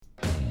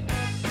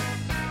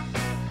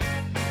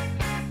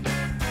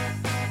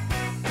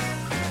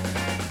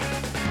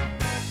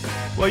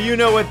Well, you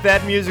know what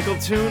that musical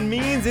tune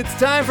means. It's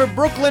time for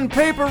Brooklyn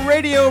Paper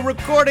Radio,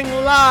 recording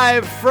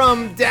live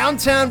from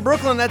downtown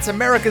Brooklyn. That's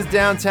America's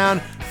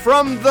downtown,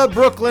 from the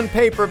Brooklyn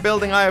Paper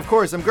Building. I, of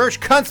course, am Gersh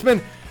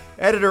Kuntzman,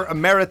 editor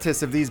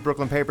emeritus of these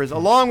Brooklyn papers,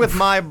 along with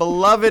my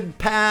beloved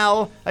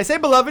pal. I say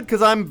beloved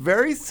because I'm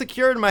very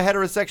secure in my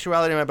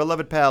heterosexuality. My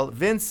beloved pal,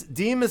 Vince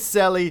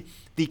DiMaselli,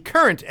 the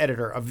current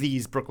editor of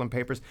these Brooklyn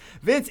papers.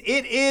 Vince,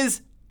 it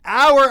is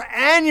our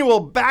annual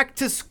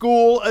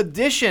back-to-school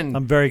edition.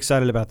 I'm very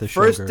excited about this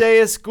show. First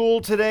day of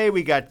school today.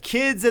 We got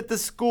kids at the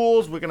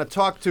schools. We're going to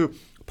talk to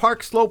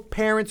Park Slope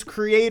Parents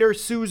creator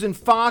Susan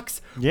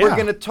Fox. Yeah. We're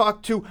going to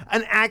talk to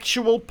an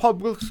actual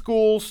public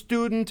school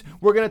student.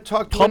 We're going to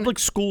talk to public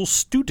school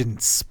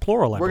students,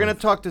 plural. We're going to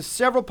talk to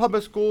several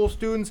public school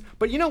students.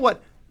 But you know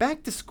what?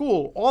 Back to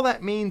school, all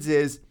that means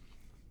is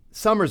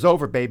summer's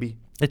over, baby.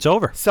 It's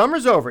over.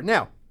 Summer's over.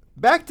 Now,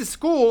 back to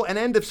school and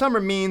end of summer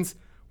means,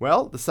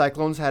 well, the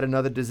Cyclones had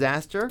another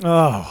disaster.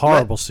 Oh,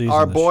 horrible season.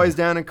 Our this boys year.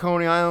 down in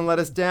Coney Island let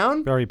us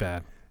down. Very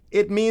bad.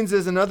 It means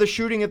there's another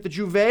shooting at the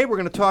Juve. We're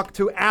going to talk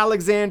to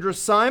Alexandra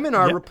Simon,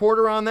 our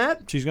reporter on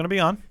that. She's going to be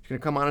on. She's going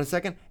to come on in a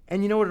second.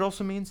 And you know what it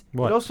also means?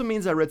 What? It also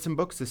means I read some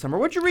books this summer.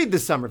 What'd you read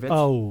this summer, Vince?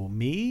 Oh,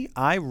 me?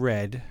 I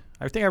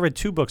think I read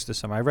 2 books this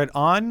summer. I read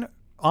On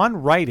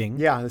Writing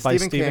by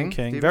Stephen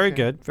King. Very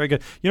good. Very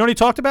good. You know what he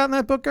talked about in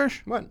that book,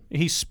 Gersh? What?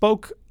 He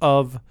spoke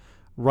of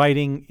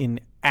writing in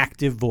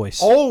active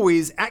voice.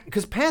 Always,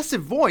 because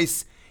passive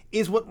voice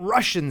is what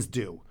Russians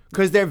do.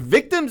 Because they're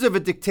victims of a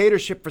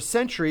dictatorship for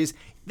centuries.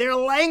 Their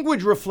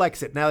language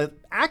reflects it. Now,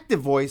 active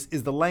voice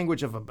is the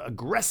language of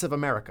aggressive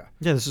America.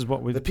 Yeah, this is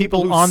what The the people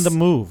people who on the who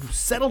move.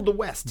 settled the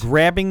West.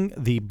 Grabbing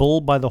the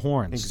bull by the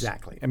horns.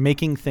 Exactly. And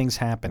making things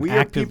happen. We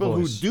active are people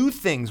voice. who do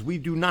things. We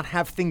do not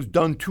have things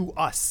done to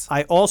us.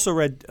 I also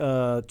read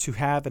To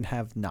Have and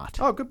Have Not.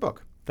 Oh, good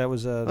book. That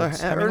was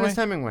that's Ernest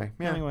Hemingway.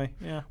 Yeah. Anyway,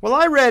 yeah. Well,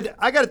 I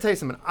got to tell you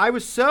something. I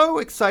was so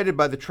excited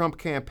by the Trump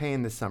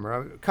campaign this summer.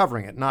 I'm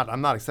covering it.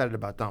 I'm not excited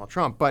about Donald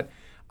Trump, but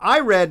I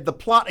read The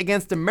Plot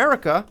Against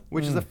America,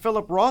 which is a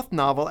Philip Roth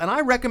novel, and I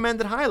recommend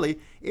it highly.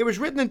 It was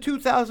written in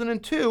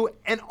 2002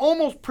 and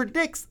almost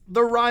predicts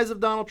the rise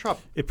of Donald Trump.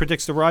 It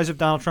predicts the rise of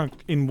Donald Trump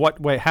in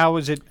what way? How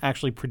is it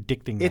actually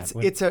predicting that?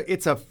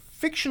 It's a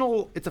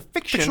fictional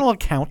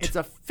account. It's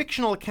a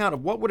fictional account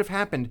of what would have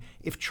happened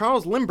if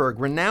Charles Lindbergh,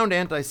 renowned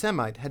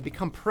anti-Semite, had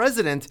become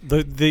president.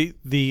 The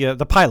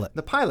pilot.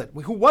 The pilot,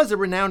 who was a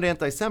renowned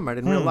anti-Semite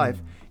in real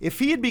life, if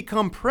he had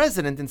become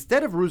president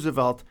instead of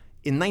Roosevelt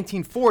in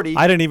 1940,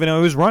 I didn't even know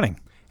he was running.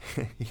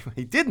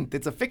 He didn't.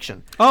 It's a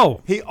fiction. Oh.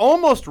 He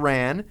almost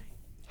ran.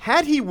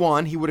 Had he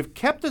won, he would have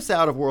kept us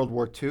out of World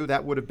War II.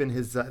 That would have been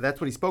his.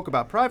 That's what he spoke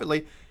about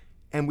privately,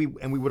 and we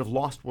would have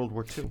lost World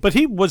War II. But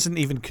he wasn't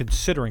even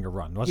considering a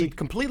run, was he? He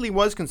completely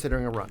was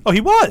considering a run. Oh,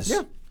 he was?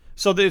 Yeah.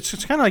 So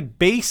it's kind of like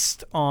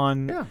based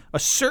on a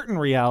certain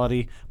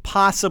reality,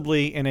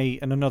 possibly in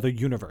another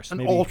universe. An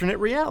alternate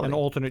reality. An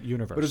alternate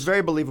universe. But it was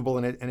very believable,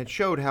 and it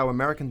showed how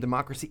American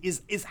democracy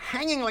is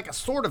hanging like a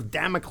sword of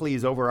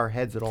Damocles over our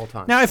heads at all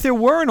times. Now, if there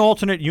were an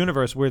alternate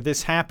universe where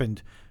this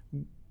happened,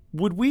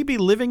 would we be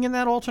living in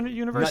that alternate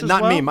universe as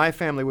well? Not me. My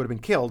family would have been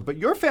killed, but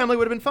your family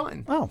would have been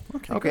fine. Oh,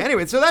 okay. Okay,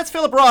 anyway, so that's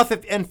Philip Roth.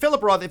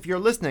 Philip Roth, if you're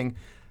listening,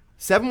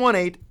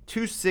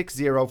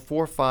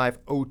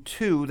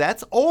 718-260-4502.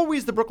 That's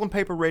always the Brooklyn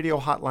Paper Radio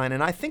hotline.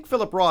 And I think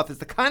Philip Roth is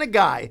the kind of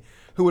guy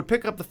who would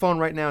pick up the phone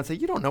right now and say,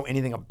 you don't know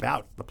anything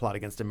about The Plot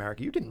Against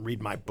America. You didn't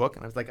read my book.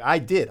 And I was like, I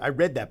did. I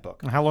read that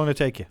book. How long did it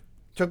take you?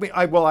 Took me.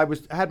 I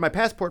had my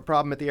passport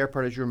problem at the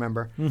airport, as you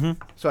remember. Mm-hmm.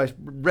 So I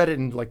read it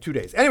in like 2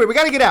 days. Anyway, we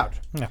got to get out.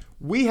 Yeah.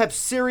 We have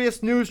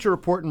serious news to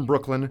report in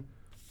Brooklyn.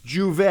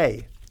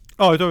 Juve.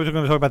 Oh, I thought we were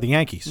going to talk about the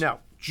Yankees. No,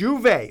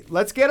 Juve.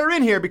 Let's get her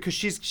in here because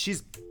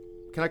she's.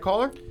 Can I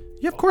call her?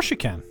 Yeah, of course you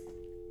can.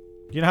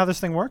 You know how this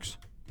thing works?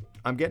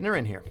 I'm getting her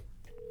in here.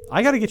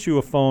 I got to get you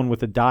a phone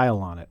with a dial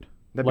on it.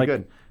 That'd be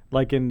good.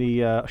 Like in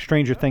the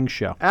Stranger Things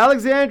show.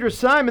 Alexandra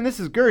Simon, this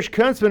is Gersh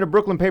Kuntzman of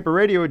Brooklyn Paper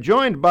Radio,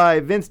 joined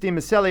by Vince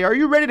DiMaselli. Are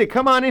you ready to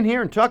come on in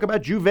here and talk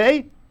about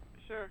Juve?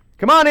 Sure.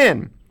 Come on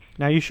in.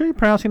 Now, you sure you're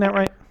pronouncing that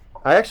right?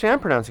 I actually am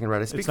pronouncing it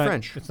right. I speak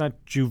French. It's not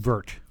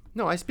Juvert.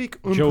 No, I speak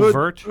un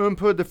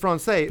peu de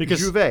français,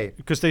 Juve.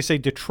 Because they say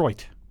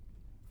Detroit.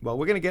 Well,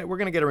 we're gonna get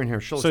her in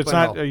here. She'll so it's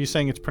explain not. Are you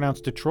saying it's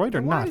pronounced Detroit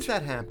or why not? Why does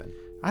that happen?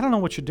 I don't know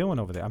what you're doing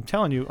over there. I'm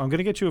telling you, I'm going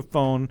to get you a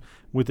phone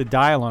with a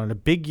dial on it, a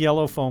big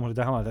yellow phone with a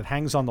dial on it that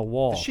hangs on the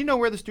wall. Does she know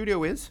where the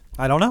studio is?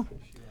 I don't know.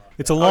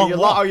 It's a long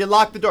wall. You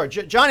locked the door.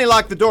 Johnny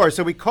locked the door,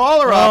 so we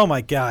call her up. Oh,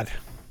 my God.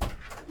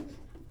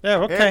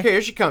 Yeah, okay. Okay,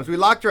 here she comes. We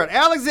locked her out.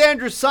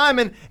 Alexandra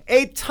Simon,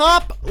 a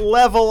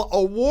top-level,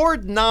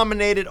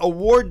 award-nominated,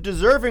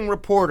 award-deserving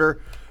reporter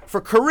for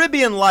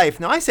Caribbean Life.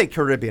 Now, I say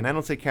Caribbean. I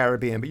don't say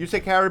Caribbean, but you say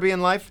Caribbean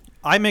Life?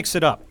 I mix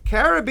it up.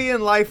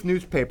 Caribbean Life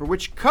newspaper,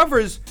 which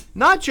covers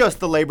not just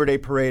the Labor Day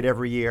parade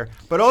every year,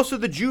 but also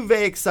the Juve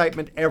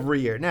excitement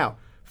every year. Now,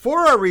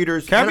 for our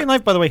readers... Caribbean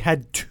Life, by the way,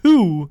 had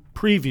 2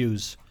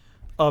 previews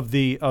of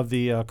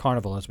the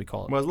carnival, as we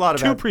call it. Well, a lot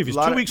of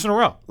 2 weeks in a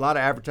row. A lot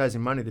of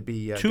advertising money to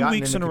be 2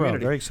 weeks in a row.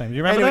 Very exciting.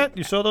 You remember that?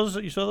 You saw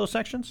those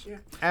sections? Yeah.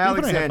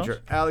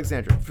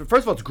 Alexandra.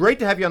 First of all, it's great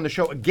to have you on the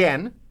show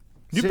again.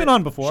 You've been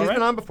on before, She's right?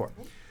 been on before.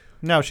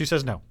 No, she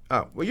says no.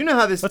 Oh, well, you know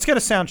how this... Let's get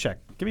a sound check.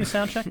 Give me a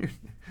sound check.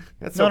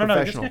 That's so professional.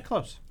 No, just get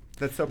close.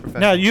 That's so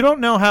professional. Now, you don't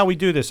know how we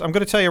do this. I'm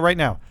going to tell you right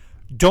now.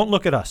 Don't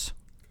look at us.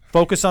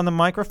 Focus on the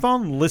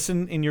microphone.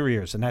 Listen in your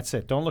ears, and that's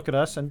it. Don't look at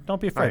us, and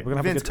don't be afraid. Right. We're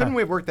going to have Vince, a good time. couldn't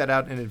we have worked that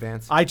out in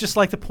advance? I just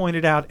like to point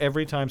it out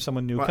every time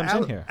someone new comes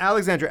in here.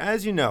 Alexandra,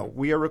 as you know,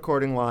 we are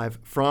recording live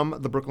from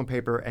the Brooklyn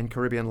Paper and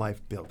Caribbean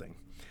Life building.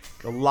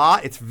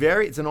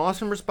 It's an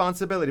awesome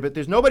responsibility, but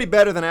there's nobody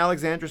better than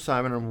Alexandra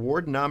Simon, an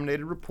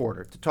award-nominated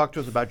reporter, to talk to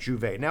us about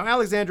J'ouvert. Now,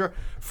 Alexandra,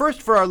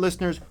 first for our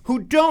listeners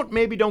who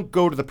maybe don't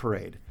go to the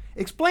parade,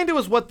 explain to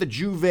us what the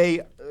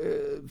J'ouvert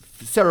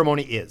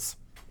ceremony is.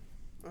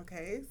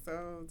 Okay,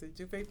 so the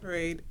J'ouvert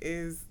parade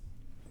is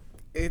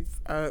it's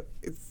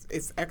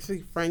actually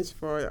French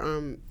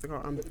for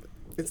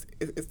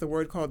it's the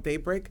word called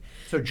daybreak.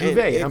 So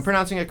J'ouvert, I'm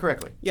pronouncing it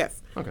correctly.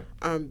 Yes. Okay.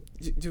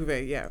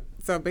 J'ouvert, yeah.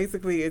 So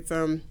basically, it's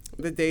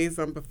the days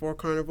before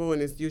Carnival,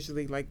 and it's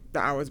usually like the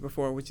hours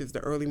before, which is the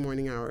early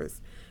morning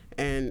hours,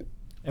 and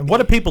what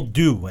do people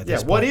do at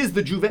this point? What is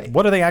the J'ouvert?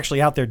 What are they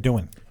actually out there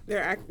doing?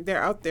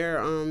 They're out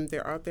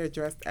there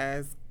dressed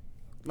as,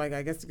 like,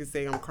 I guess you could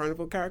say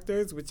carnival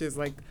characters, which is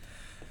like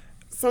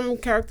some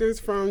characters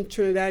from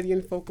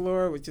Trinidadian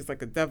folklore, which is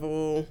like a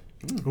devil.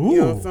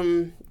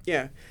 Ooh.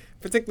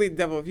 Particularly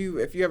devil.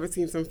 If you ever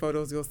seen some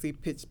photos, you'll see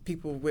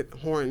people with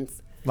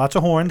horns. Lots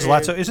of horns.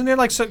 Isn't there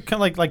like some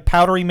kind of like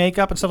powdery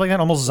makeup and stuff like that,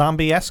 almost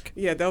zombie-esque?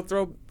 Yeah, they'll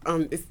throw.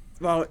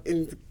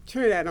 In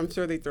Trinidad, I'm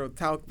sure they throw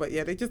talc, but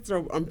yeah, they just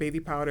throw baby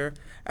powder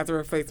as a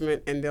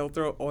replacement, and they'll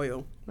throw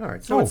oil. All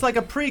right, so it's like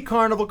a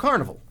pre-carnival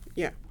carnival.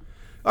 Yeah.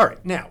 All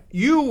right, now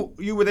you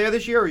were there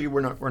this year, or you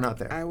were not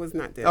there? I was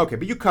not there. Okay,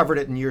 but you covered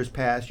it in years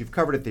past. You've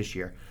covered it this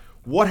year.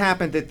 What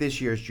happened at this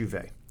year's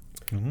J'ouvert?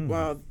 Mm-hmm.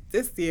 Well,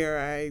 this year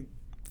I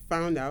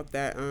found out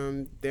that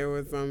there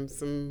was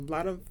some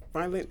lot of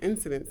violent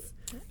incidents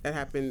that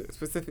happened,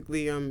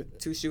 specifically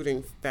 2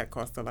 shootings that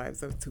cost the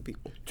lives of 2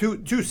 people.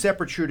 Two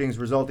separate shootings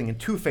resulting in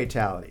 2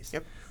 fatalities.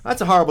 Yep. That's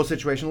a horrible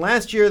situation.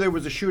 Last year there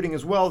was a shooting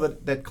as well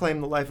that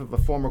claimed the life of a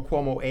former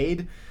Cuomo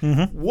aide.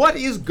 Mm-hmm. What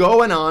is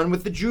going on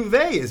with the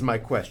J'ouvert is my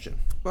question.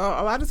 Well,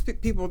 a lot of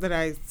people that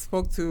I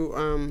spoke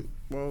to,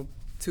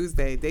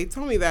 Tuesday, they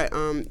told me that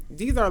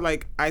these are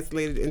like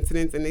isolated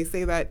incidents, and they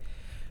say that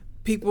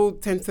people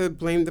tend to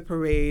blame the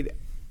parade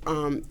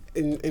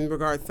in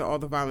regards to all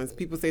the violence.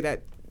 People say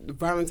that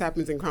violence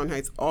happens in Crown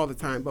Heights all the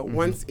time, but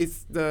once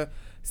it's the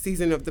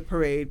season of the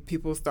parade,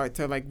 people start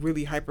to like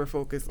really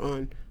hyper-focus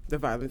on the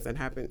violence that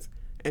happens.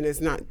 And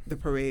it's not the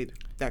parade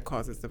that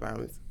causes the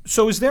violence.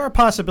 So is there a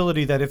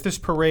possibility that if this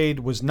parade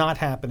was not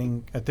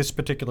happening at this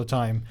particular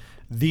time,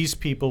 these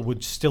people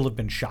would still have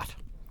been shot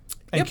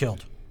and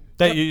killed?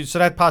 So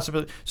that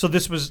possibility. So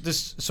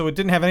So it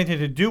didn't have anything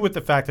to do with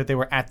the fact that they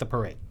were at the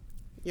parade.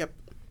 Yep.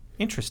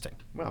 Interesting.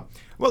 Well,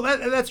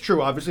 that's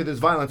true. Obviously, there's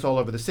violence all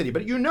over the city.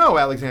 But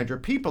Alexandra,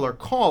 people are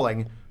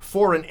calling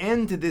for an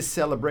end to this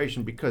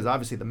celebration because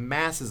obviously the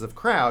masses of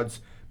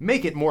crowds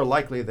make it more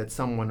likely that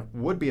someone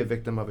would be a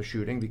victim of a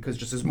shooting because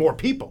just there's more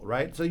people,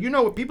 right? So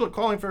people are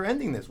calling for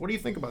ending this. What do you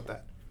think about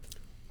that?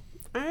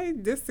 I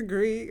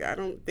disagree. I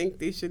don't think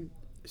they should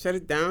shut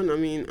it down. I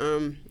mean,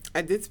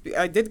 I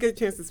did get a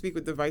chance to speak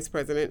with the vice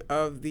president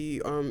of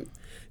the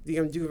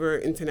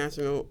J'ouvert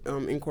International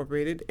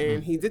Incorporated,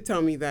 and he did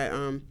tell me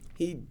that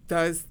he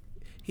does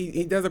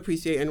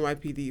appreciate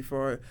NYPD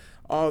for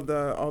all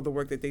the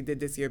work that they did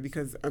this year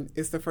because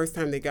it's the first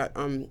time they got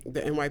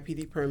the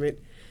NYPD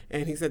permit,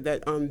 and he said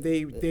that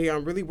they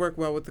really work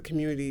well with the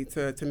community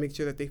to make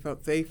sure that they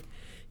felt safe.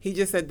 He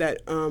just said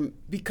that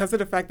because of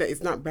the fact that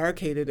it's not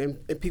barricaded and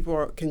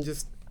people can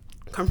just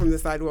come from the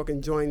sidewalk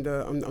and join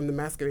the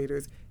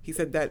masqueraders, he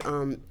said that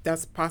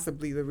that's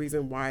possibly the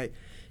reason why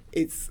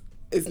it's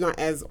not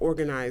as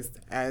organized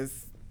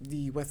as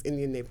the West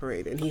Indian Day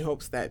Parade, and he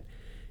hopes that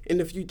in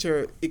the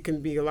future it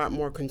can be a lot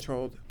more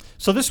controlled.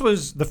 So this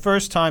was the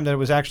first time that it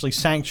was actually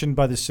sanctioned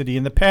by the city.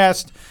 In the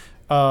past,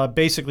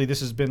 basically this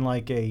has been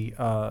like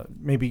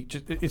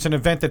it's an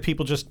event that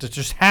people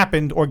just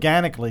happened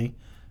organically,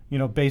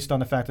 based on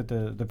the fact that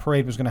the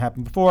parade was going to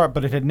happen before,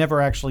 but it had never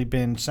actually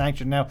been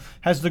sanctioned. Now,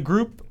 has the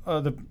group,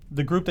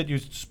 the group that you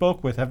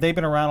spoke with, have they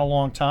been around a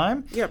long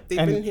time? Yep,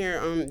 they've been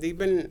here. They've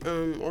been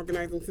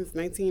organizing since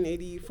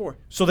 1984.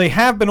 So they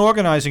have been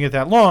organizing it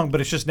that long, but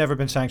it's just never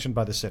been sanctioned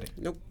by the city.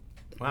 Nope.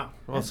 Wow.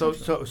 Well, so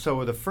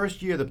the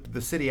first year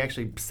the city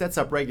actually sets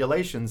up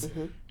regulations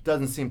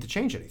doesn't seem to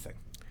change anything.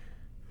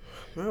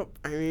 Well,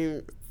 I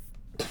mean,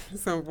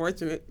 it's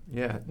unfortunate.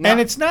 Yeah.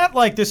 And it's not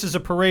like this is a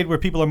parade where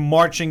people are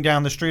marching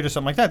down the street or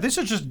something like that. This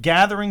is just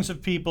gatherings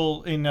of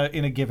people in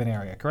a given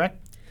area,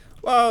 correct?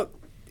 Well,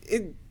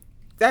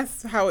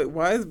 that's how it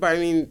was, but I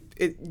mean,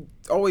 it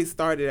always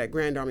started at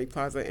Grand Army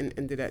Plaza and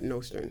ended at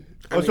Nostrand.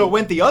 So it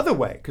went the other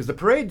way, because the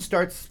parade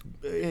starts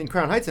in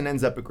Crown Heights and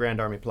ends up at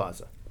Grand Army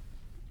Plaza.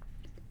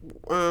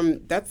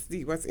 That's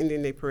the West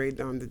Indian Day Parade.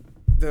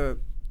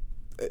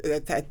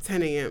 At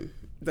 10 a.m.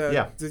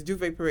 The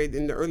Juve Parade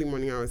in the early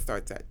morning hours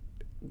starts at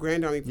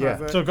Grand Army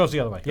Plaza. So it goes the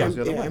other way. Yeah.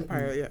 the other way.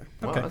 Empire. Yeah.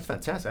 Wow, Okay. that's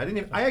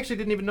fantastic. I actually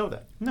didn't even know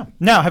that. No.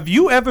 Now, have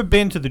you ever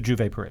been to the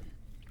Juve Parade?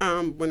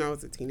 When I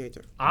was a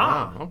teenager.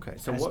 Ah, okay.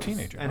 So as a what?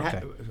 teenager, And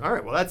okay. all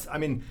right. Well, that's. I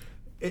mean,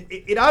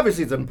 it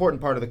obviously is an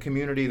important part of the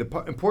community,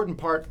 important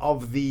part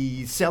of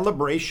the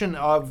celebration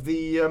of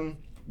the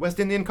West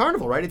Indian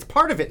Carnival, right? It's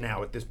part of it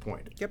now at this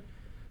point. Yep.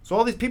 So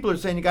all these people are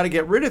saying you got to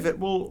get rid of it.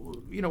 Well,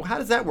 how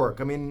does that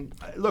work? I mean,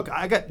 look,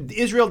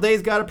 Israel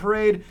Day's got a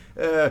parade.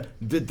 The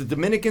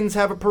Dominicans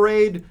have a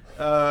parade.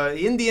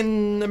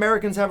 Indian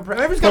Americans have a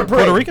parade. Everyone's got a parade.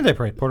 Puerto Rican Day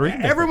Parade. Puerto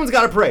Rican Day Everyone's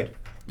got a parade,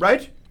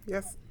 right?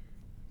 Yes.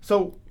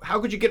 So how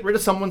could you get rid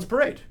of someone's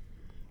parade?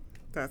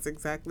 That's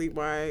exactly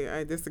why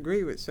I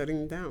disagree with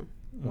shutting down.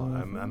 Well,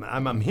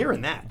 I'm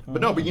hearing that,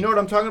 but no. But you know what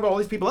I'm talking about? All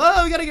these people.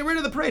 Oh, we got to get rid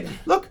of the parade.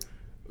 Look,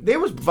 there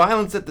was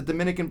violence at the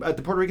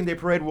Puerto Rican Day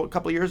Parade a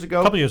couple of years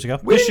ago.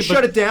 We didn't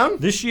shut it down.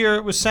 This year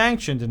it was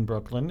sanctioned in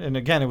Brooklyn, and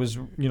again, it was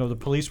the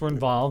police were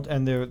involved,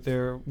 and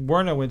there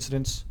were no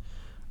incidents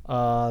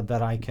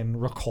that I can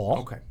recall.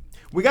 Okay,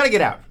 we got to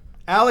get out.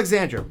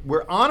 Alexandra,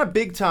 we're on a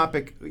big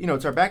topic.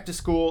 It's our back to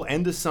school,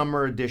 end of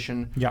summer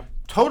edition. Yep.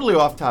 Totally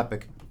off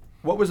topic.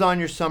 What was on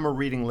your summer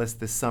reading list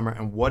this summer,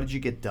 and what did you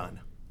get done?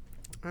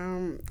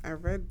 I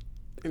read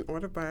an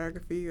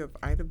autobiography of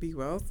Ida B.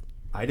 Wells.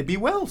 Ida B.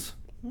 Wells.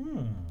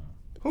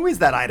 Who is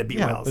that Ida B.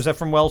 Wells? Was that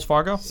from Wells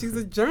Fargo? She's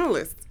a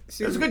journalist.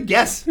 That's a good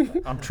guess.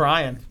 I'm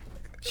trying.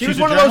 She was She's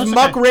a one of those journalist?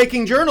 Okay.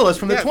 muckraking journalists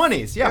from the Yes.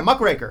 20s. Yeah, Yep.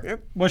 muckraker.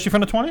 Yep. Was she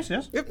from the 20s?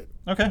 Yes. Yep.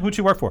 Okay. Who'd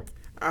she work for?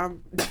 I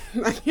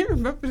can't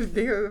remember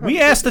the name. We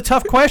asked the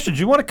tough questions.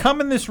 You want to come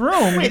in this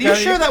room? Wait, are you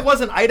sure that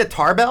wasn't Ida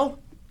Tarbell?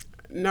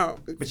 No,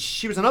 But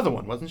she was another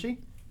one, wasn't she?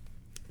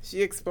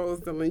 she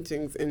exposed the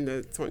lynchings in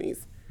the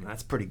 20s.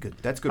 That's pretty good.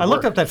 That's good I work.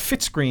 looked up that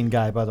Fitzgreen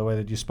guy, by the way,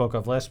 that you spoke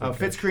of last week.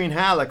 Fitzgreen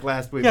Halleck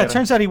last week. Yeah, it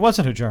turns out he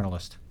wasn't a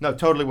journalist. No,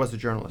 totally was a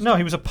journalist. No,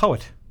 he was a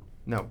poet.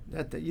 No,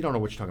 you don't know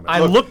what you're talking about.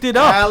 I looked it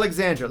up.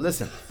 Alexandra,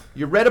 listen.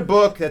 You read a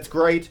book. That's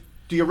great.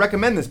 Do you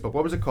recommend this book?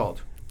 What was it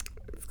called?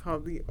 It's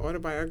called The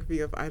Autobiography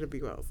of Ida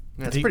B. Wells.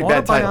 That's The a pretty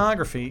bad title.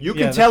 autobiography. You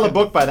Yeah, can tell a that's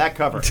book by that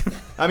cover.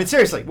 I mean,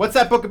 seriously, what's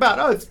that book about?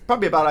 Oh, it's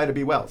probably about Ida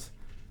B. Wells.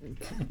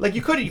 Like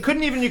you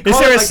couldn't even. Is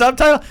there a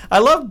subtitle? I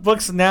love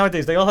books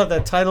nowadays. They all have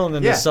that title and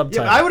then Yeah, the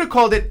subtitle. I would have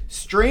called it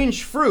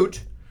 "Strange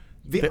Fruit."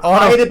 The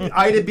auto-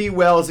 Ida B.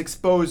 Wells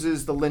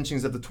exposes the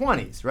lynchings of the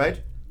 20s, right?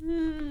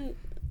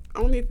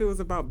 Only if it was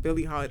about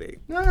Billie Holiday.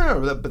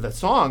 No, but the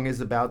song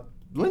is about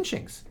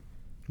lynchings.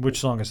 Which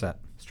song is that?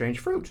 Strange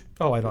Fruit.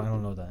 Oh, I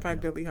don't know that. By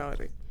Billie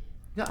Holiday.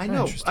 Yeah, I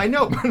know. Interesting. I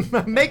know.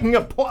 I'm making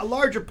a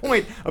larger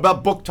point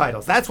about book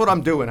titles. That's what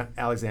I'm doing,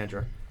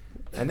 Alexandra.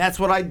 And that's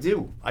what I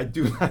do. I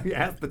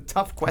ask the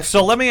tough questions.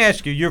 So let me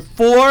ask you: you're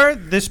for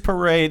this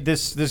parade,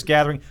 this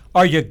gathering.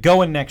 Are you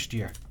going next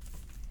year?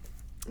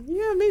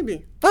 Yeah,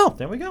 maybe. Oh,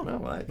 there we go.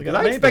 Well, We got a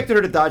I maybe. expected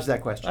her to dodge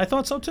that question. I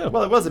thought so too.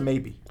 Well, it was a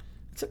maybe.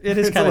 It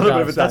is it's kind a of little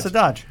bit of dodge. a That's a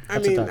dodge. I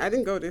That's a mean, dodge. I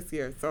didn't go this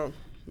year, so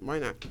why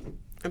not?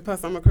 And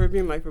plus, I'm a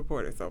Caribbean Life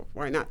reporter, so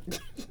why not?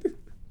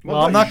 Well,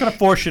 I'm not going to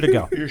force you to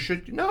go. You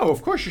should. No,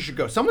 of course you should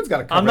go. Someone's got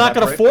to cover I'm not that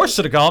going to parade. force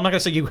you to go. I'm not going to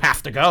say you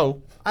have to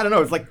go. I don't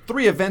know. It's like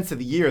 3 events of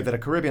the year that a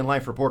Caribbean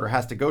Life reporter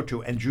has to go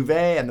to, and Juve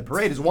and the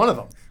parade is one of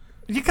them.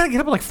 You got to get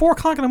up at like 4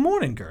 o'clock in the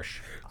morning, Gersh.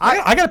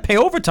 I got to pay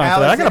overtime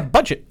for that. I got a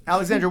budget.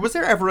 Alexandra, was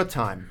there ever a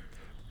time,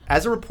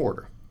 as a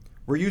reporter,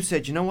 where you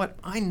said, you know what,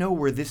 I know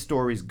where this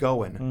story's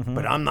going,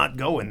 but I'm not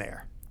going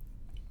there?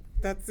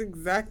 That's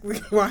exactly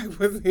why I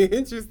wasn't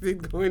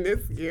interested going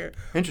this year.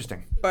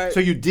 Interesting. But- so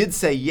you did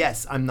say,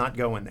 yes, I'm not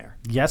going there.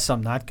 Yes,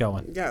 I'm not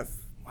going. Yes.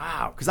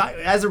 Wow. Because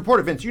as a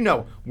reporter, Vince, you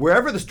know,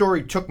 wherever the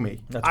story took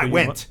me, That's I where you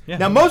went. went. Yeah.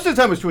 Now, most of the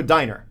time it was to a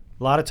diner.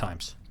 A lot of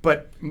times.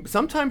 But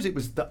sometimes it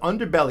was the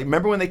underbelly.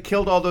 Remember when they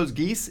killed all those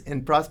geese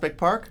in Prospect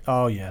Park?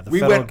 Oh, yeah.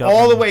 We went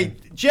all the way.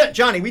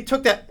 Johnny, we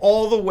took that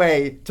all the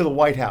way to the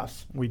White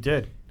House. We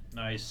did.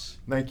 Nice.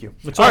 Thank you.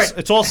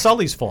 It's all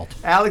Sully's fault.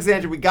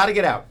 Alexandra, we got to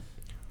get out.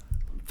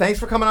 Thanks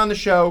for coming on the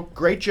show.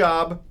 Great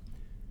job.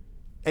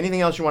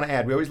 Anything else you want to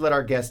add? We always let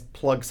our guests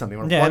plug something.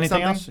 Want to Yeah, plug anything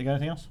something? else? You got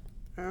anything else?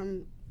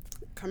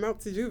 Come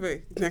out to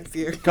Juve next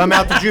year. Come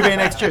out to Juve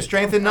next year.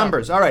 Strength in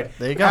numbers. All right.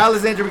 There you go.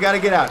 Alexandra, we got to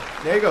get out.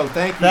 There you go.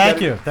 Thank you.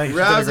 Thank you. Thank you.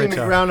 She did a Rousing great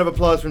job. round of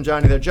applause from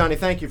Johnny there. Johnny,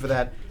 thank you for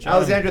that.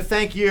 Alexandra,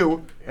 thank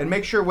you. And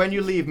make sure when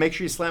you leave, make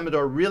sure you slam the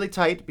door really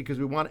tight because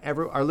we want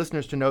our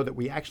listeners to know that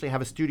we actually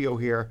have a studio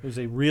here There's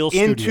a real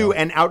studio. into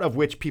and out of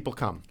which people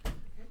come.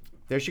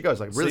 There she goes.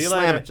 Like really you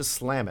slam later. it. Just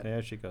slam it.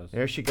 There she goes.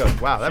 There she goes.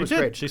 Wow, that She was did.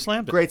 great. She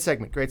slammed it. Great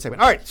segment. Great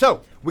segment. All right,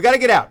 so we got to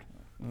get out.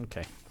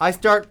 Okay. I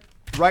start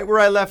right where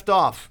I left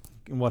off.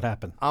 What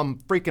happened? I'm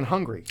freaking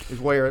hungry. Is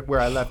where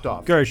I left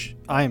off. Gersh,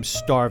 I am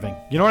starving.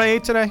 You know what I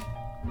ate today?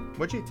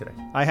 What'd you eat today?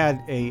 I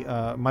had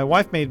my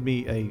wife made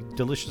me a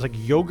delicious, like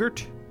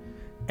yogurt,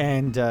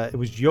 and it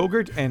was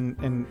yogurt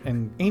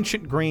and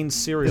ancient grain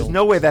cereal. There's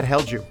no way that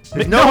held you.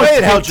 There's no way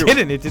it held you. It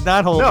didn't. It did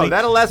not hold No, me.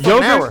 that'll last like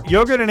an hour.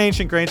 Yogurt and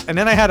ancient grains, and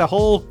then I had a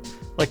whole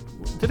like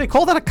Did they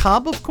call that a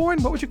cob of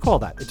corn? What would you call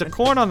that? It's a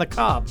corn on the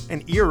cob.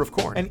 An ear of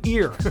corn. An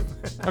ear.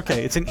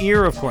 Okay, it's an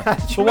ear of corn.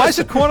 But why is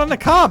it corn on the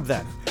cob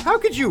then? How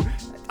could you,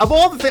 of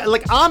all the things,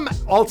 like I'm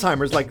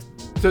Alzheimer's, like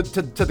to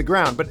the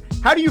ground, but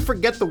how do you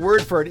forget the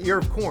word for an ear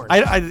of corn?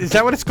 Is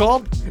that what it's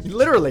called?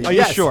 Literally. Are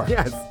yes, you sure?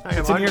 Yes.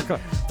 It's an ear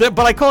corn. But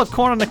I call it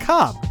corn on the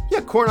cob.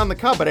 Yeah, corn on the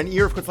cob, but an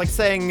ear of corn. It's like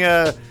saying,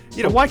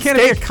 But why can't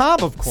it be a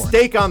cob of corn?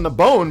 Steak on the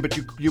bone, but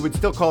you would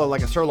still call it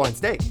like a sirloin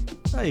steak.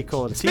 Oh, you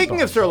call it a Speaking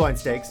T-bone. of sirloin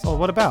steaks, Oh,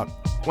 what about?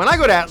 when I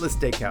go to Atlas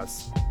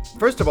Steakhouse,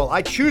 first of all,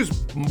 I choose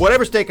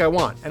whatever steak I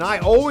want, and I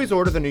always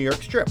order the New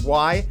York strip.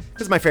 Why?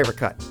 Because it's my favorite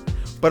cut.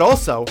 But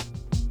also,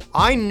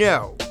 I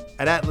know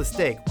at Atlas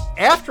Steak,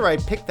 after I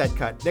pick that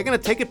cut, they're going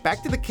to take it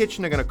back to the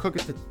kitchen. They're going to cook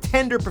it to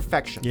tender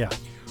perfection. Yeah.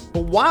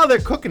 But while they're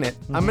cooking it,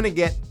 I'm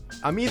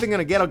either going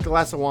to get a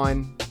glass of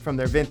wine from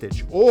their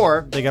vintage,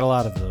 or They got a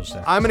lot of those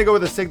there. I'm going to go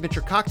with a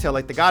signature cocktail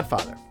like the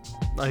Godfather.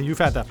 You've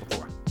had that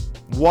before.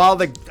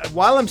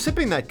 While I'm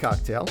sipping that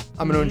cocktail,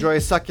 I'm going to enjoy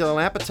a succulent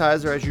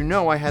appetizer. As you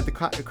know, I had the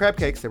crab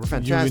cakes. They were You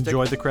fantastic.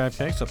 enjoyed the crab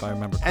cakes, if I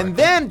remember correctly. And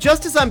then,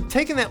 just as I'm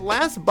taking that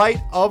last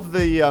bite of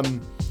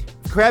the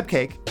crab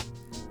cake,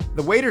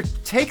 the waiter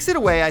takes it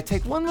away. I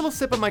take one little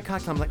sip of my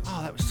cocktail. I'm like,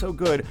 oh, that was so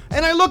good.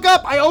 And I look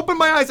up, I open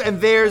my eyes,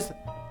 and there's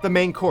the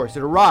main course.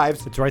 It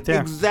arrives. It's right there.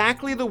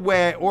 Exactly the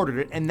way I ordered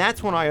it. And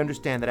that's when I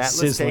understand that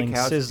Atlas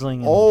Steakhouse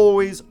Sizzling.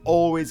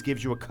 always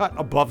gives you a cut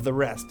above the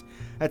rest.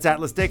 That's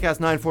Atlas Steakhouse,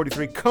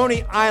 943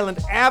 Coney Island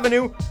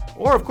Avenue,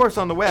 or of course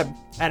on the web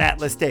at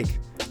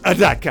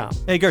atlassteak.com.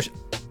 Hey, Gersh,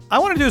 I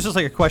want to do this as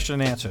like a question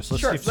and answer. So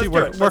Sure, let's let's see, do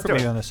it. work Let's with do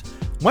me it. on this.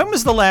 When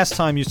was the last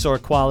time you saw a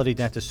quality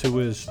dentist who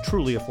was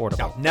truly affordable?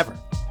 No, never.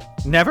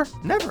 Never?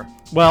 Never.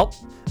 Well,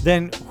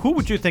 then who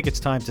would you think it's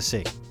time to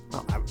see?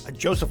 Well,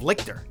 Joseph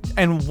Lichter.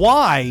 And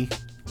why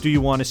do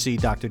you want to see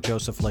Dr.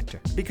 Joseph Lichter?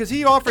 Because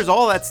he offers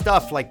all that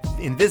stuff like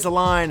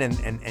Invisalign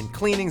and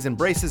cleanings and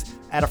braces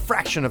at a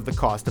fraction of the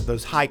cost of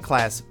those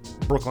high-class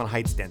Brooklyn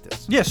Heights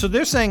dentists. Yeah, so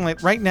they're saying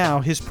like right now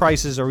his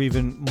prices are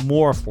even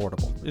more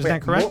affordable. Isn't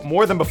that correct?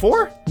 More than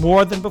before?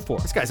 More than before.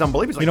 This guy's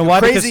unbelievable. He's You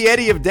like know the why? Crazy Because-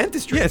 Eddie of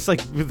dentistry. Yeah, it's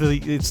like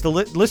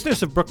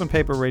listeners of Brooklyn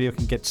Paper Radio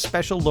can get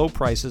special low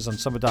prices on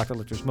some of Dr.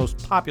 Lichter's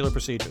most popular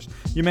procedures.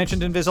 You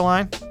mentioned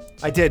Invisalign.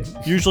 I did.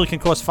 Usually can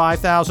cost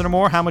 $5,000 or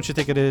more. How much you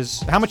think it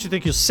is? How much you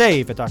think you'll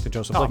save at Dr.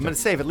 Joseph Oh, Lichter? I'm going to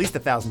save at least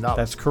 $1,000.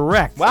 That's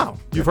correct. Wow.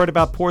 You've heard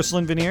about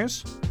porcelain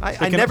veneers?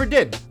 I never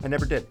did. I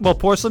never did. Well,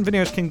 porcelain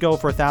veneers can go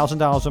for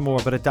 $1,000 or more,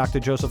 but at Dr.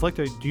 Joseph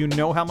Lichter, do you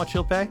know how much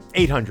he'll pay?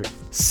 $800.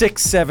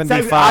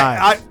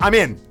 $675. I'm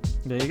in.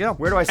 There you go.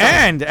 Where do I sign?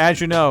 And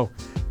as you know,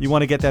 you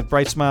want to get that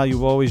bright smile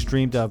you've always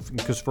dreamed of,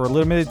 because for a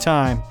limited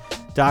time,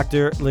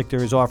 Dr. Lichter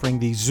is offering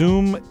the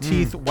Zoom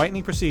teeth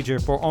whitening procedure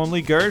for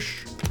only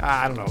Gersh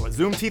I don't know.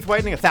 Zoom teeth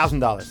whitening, $1,000.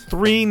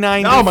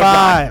 $395. Oh my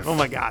god. Oh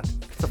my god.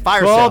 It's a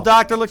fire Call sale.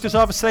 Dr. Lichter's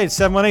office today at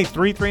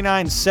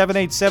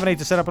 718-339-7878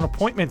 to set up an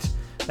appointment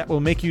that will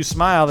make you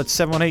smile. That's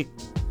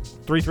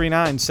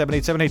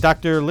 718-339-7878.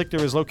 Dr. Lichter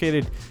is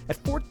located at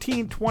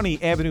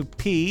 1420 Avenue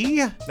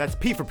P, That's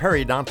P for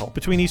periodontal.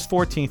 between East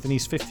 14th and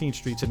East 15th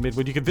Streets in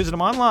Midwood. You can visit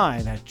him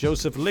online at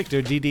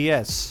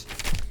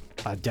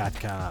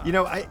josephlichterdds.com. You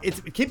know,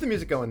 keep the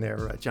music going there,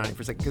 Johnny,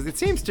 for a second, because it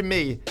seems to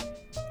me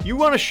you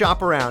want to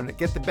shop around,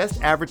 get the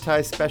best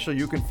advertised special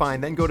you can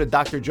find, then go to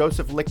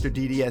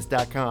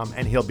drjosephlichterdds.com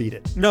and he'll beat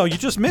it. No, you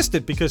just missed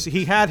it because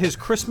he had his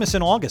Christmas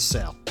in August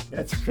sale.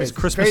 That's His crazy.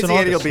 Christmas in Crazy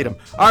Eddie will August beat him.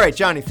 All right,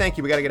 Johnny, thank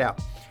you. We got to get out.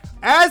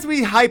 As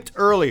we hyped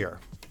earlier,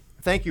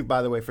 thank you,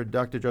 by the way, for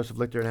Dr. Joseph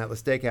Lichter and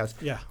Atlas Steakhouse.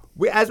 Yeah.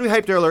 As we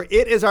hyped earlier,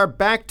 it is our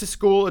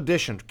back-to-school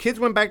edition. Kids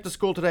went back to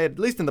school today, at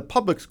least in the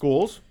public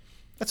schools.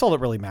 That's all that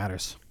really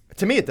matters.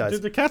 To me, it does. Do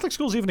the Catholic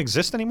schools even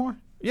exist anymore?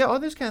 Yeah,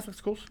 there's Catholic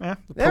schools. Yeah.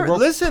 They're a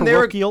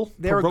parochial.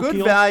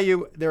 good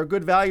value. They're a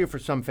good value for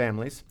some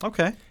families.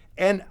 Okay.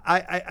 And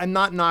I'm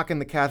not knocking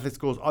the Catholic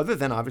schools, other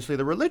than obviously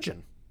the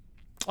religion.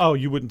 Oh,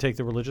 you wouldn't take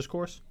the religious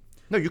course?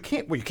 No, you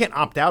can't. Well, you can't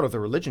opt out of the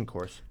religion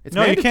course. It's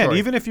No, mandatory. you can't.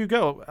 Even if you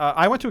go.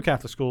 I went to a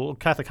Catholic school,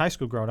 Catholic high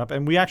school growing up,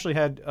 and we actually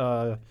had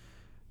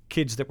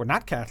kids that were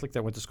not Catholic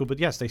that went to school, but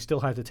yes, they still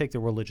had to take the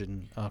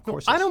religion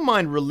courses. I don't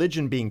mind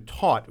religion being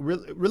taught.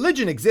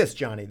 Religion exists,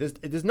 Johnny.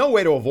 There's no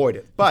way to avoid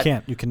it. But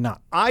You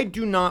cannot. I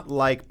do not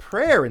like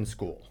prayer in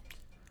school.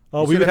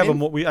 Oh, You we see would what I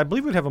have mean? I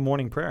believe we'd have a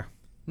morning prayer.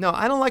 No,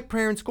 I don't like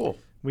prayer in school.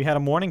 We had a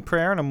morning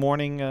prayer and a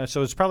morning,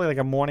 so it's probably like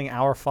a morning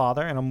Our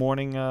Father and a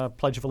morning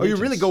Pledge of Oh, Allegiance.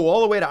 you really go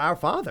all the way to Our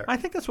Father? I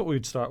think that's what we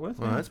would start with.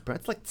 Well, yeah.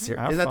 that's like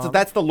Our Father.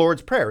 that's the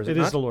Lord's Prayer, is it It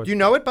is not? the Lord's Do you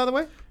know it, by the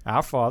way?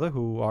 Our Father,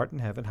 who art in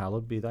heaven,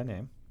 hallowed be thy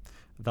name.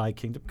 Thy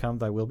kingdom come,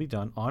 thy will be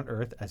done, on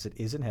earth as it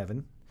is in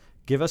heaven.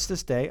 Give us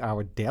this day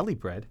our daily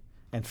bread,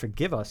 and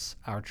forgive us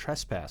our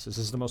trespasses.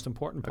 This is the most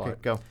important part. Okay,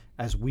 go.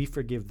 As we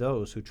forgive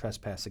those who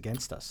trespass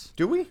against us.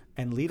 Do we?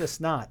 And lead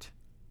us not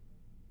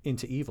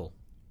into evil.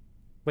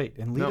 Wait,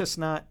 and lead No. us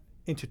not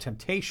into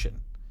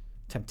temptation,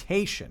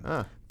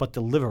 Ah. but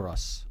deliver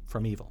us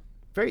from evil.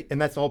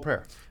 And that's the whole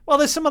prayer. Well,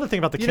 there's some other thing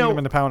about the You kingdom know,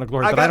 and the power and the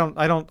glory, I but got-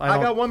 I don't.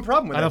 I got one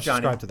problem with I that, don't Johnny.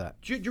 subscribe to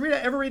that. Did you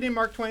ever read in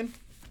Mark Twain?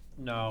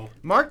 No.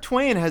 Mark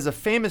Twain has a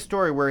famous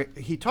story where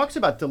he talks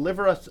about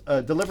deliver us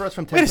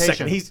from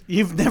temptation. Wait a second.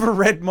 You've never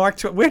read Mark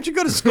Twain. Where'd you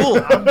go to school?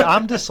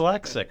 I'm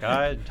dyslexic.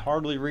 I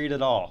hardly read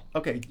at all.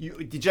 Okay,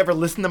 did you ever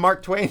listen to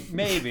Mark Twain?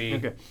 Maybe.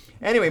 Okay.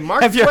 Anyway,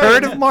 Mark Have Twain. you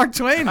heard of Mark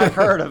Twain? I've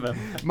heard of him.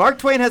 Mark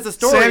Twain has a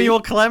story.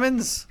 Samuel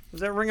Clemens? Does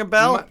that ring a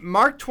bell?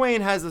 Mark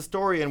Twain has a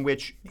story in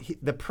which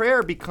the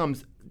prayer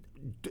becomes,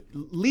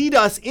 lead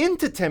us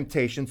into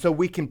temptation so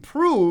we can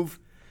prove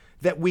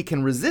that we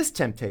can resist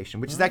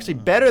temptation, which is actually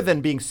better than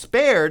being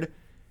spared.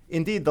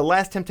 Indeed, the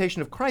last temptation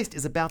of Christ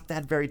is about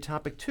that very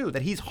topic too,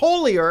 that he's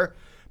holier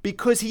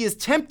because he is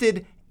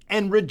tempted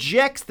and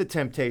rejects the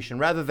temptation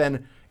rather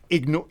than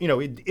ignore,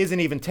 it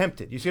isn't even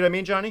tempted. You see what I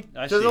mean, Johnny?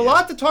 I So there's see, a yeah.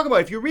 lot to talk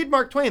about. If you read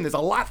Mark Twain, there's a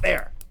lot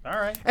there. All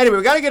right. Anyway,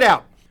 we got to get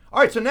out.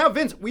 All right, so now,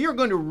 Vince, we are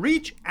going to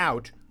reach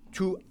out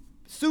to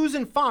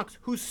Susan Fox,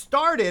 who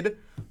started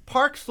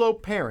Park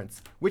Slope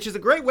Parents, which is a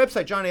great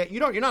website, Johnny.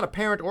 You're not a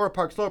parent or a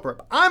Park Sloper.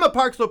 I'm a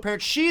Park Slope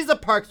parent. She's a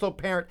Park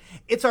Slope parent.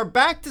 It's our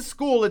back to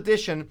school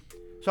edition.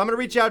 So I'm going to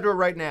reach out to her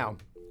right now.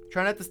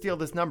 Try not to steal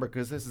this number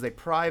because this is a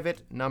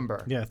private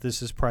number. Yeah,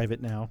 this is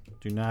private now.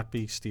 Do not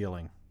be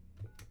stealing.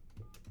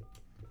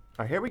 All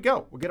right, here we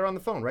go. We'll get her on the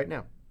phone right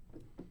now.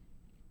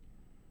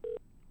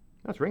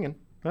 That's ringing.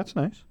 That's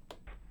nice.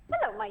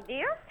 Hello, my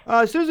dear.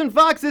 Susan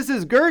Fox, this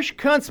is Gersh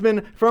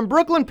Kuntzman from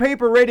Brooklyn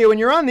Paper Radio, and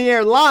you're on the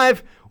air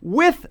live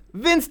with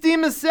Vince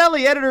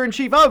DiMaselli,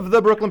 editor-in-chief of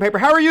the Brooklyn Paper.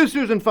 How are you,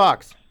 Susan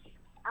Fox?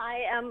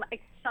 I am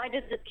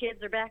excited that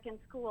kids are back in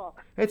school.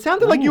 It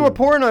sounded like you were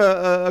pouring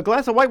a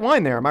glass of white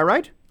wine there. Am I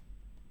right?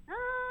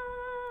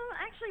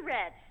 Actually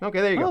red.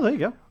 Okay, there you go. Oh, there you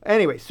go.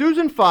 Anyway,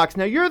 Susan Fox,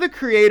 now you're the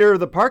creator of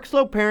the Park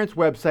Slope Parents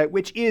website,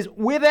 which is,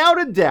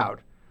 without a doubt,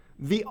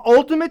 the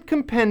ultimate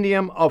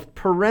compendium of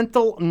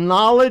parental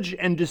knowledge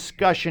and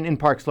discussion in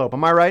Park Slope.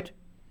 Am I right?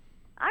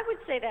 I would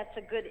say that's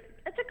a good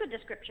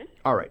description.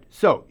 All right.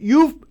 So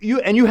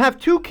you have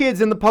 2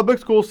 kids in the public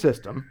school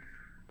system.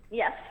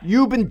 Yes.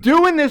 You've been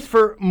doing this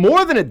for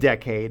more than a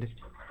decade.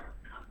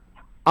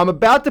 I'm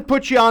about to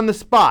put you on the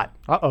spot.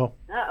 Uh-oh.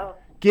 Uh-oh.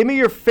 Give me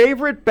your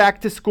favorite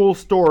back-to-school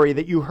story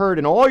that you heard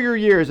in all your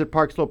years at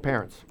Park Slope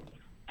Parents.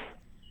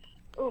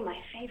 Oh, my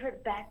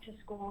favorite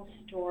back-to-school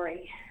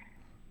story.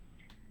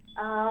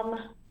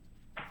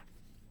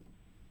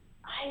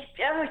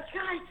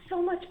 God,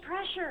 so much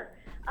pressure.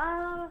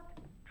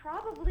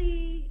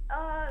 Probably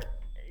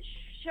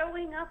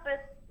showing up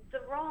at the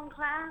wrong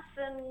class,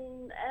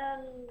 and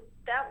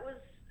that was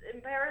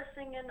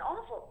embarrassing and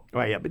awful.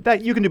 Right, yeah,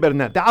 but you can do better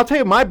than that. I'll tell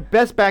you, my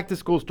best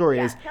back-to-school story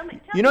is, tell me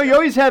you something.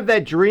 always have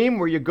that dream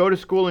where you go to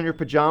school in your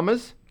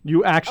pajamas?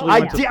 You actually I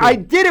went to did, school. I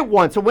did it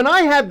once. So when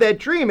I have that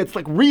dream, it's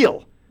like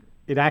real.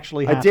 It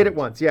actually I happened. did it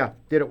once, yeah,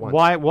 did it once.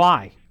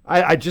 Why?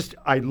 I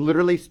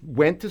literally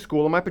went to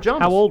school in my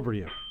pajamas. How old were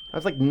you? I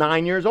was like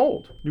 9 years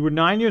old. You were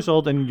 9 years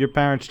old and your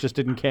parents just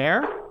didn't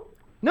care?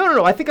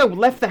 No. I think I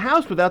left the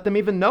house without them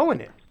even knowing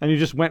it. And you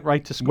just went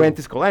right to school? Went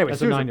to school. Anyway, As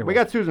a Susan, 9-year-old. we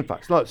got Susan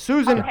Fox. Look,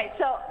 Susan. Okay,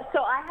 so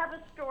I have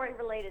a story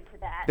related to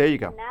that. There you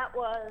go. And that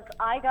was,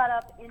 I got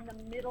up in the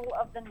middle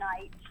of the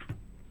night,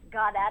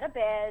 got out of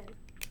bed,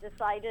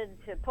 decided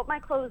to put my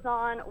clothes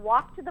on,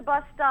 walk to the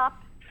bus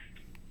stop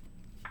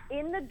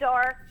in the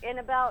dark. In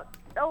about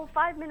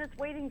 5 minutes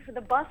waiting for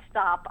the bus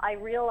stop, I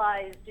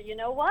realized, you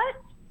know what?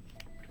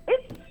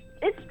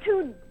 It's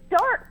too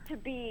dark to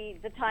be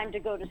the time to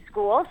go to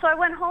school. So I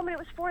went home and it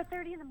was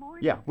 4:30 in the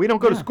morning. Yeah, we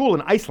don't go to school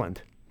in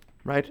Iceland,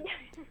 right?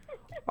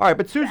 All right,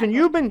 but Susan,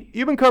 you've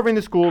been covering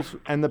the schools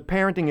and the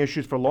parenting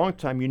issues for a long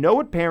time. You know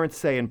what parents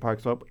say in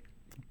Park Slope.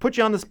 Put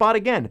you on the spot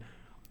again.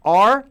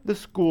 Are the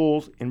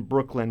schools in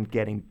Brooklyn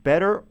getting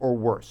better or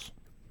worse?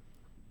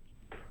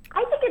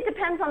 I think it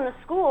depends on the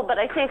school, but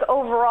I think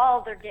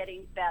overall they're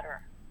getting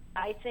better.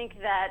 I think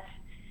that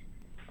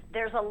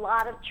there's a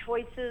lot of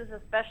choices,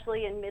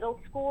 especially in middle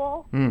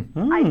school.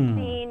 I've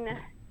seen,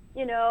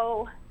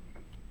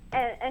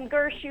 and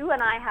Gersh, you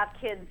and I have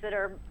kids that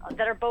are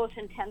both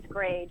in 10th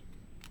grade.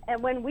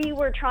 And when we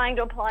were trying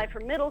to apply for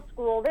middle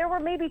school, there were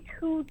maybe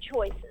 2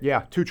 choices.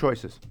 Yeah, 2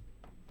 choices.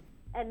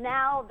 And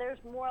now there's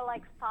more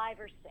like 5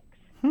 or 6.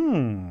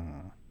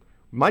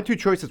 My 2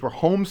 choices were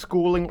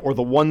homeschooling or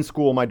the one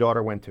school my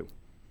daughter went to.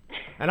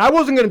 And I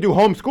wasn't going to do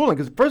homeschooling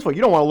because, first of all,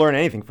 you don't want to learn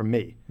anything from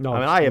me. No, I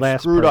mean, it's I have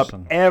last screwed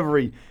person.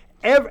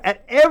 up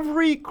at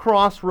every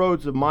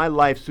crossroads of my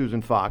life,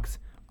 Susan Fox,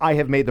 I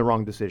have made the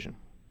wrong decision.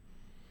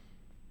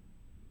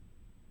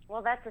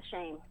 Well, that's a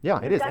shame. Yeah,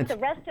 it You've is. got And the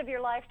rest of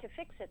your life to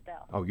fix it, though.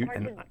 Oh, Or to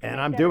and make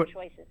I'm better doing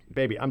choices.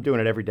 Baby, I'm doing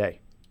it every day.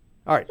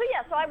 All right. So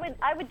yeah, so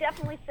I would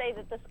definitely say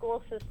that the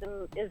school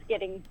system is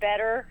getting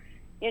better.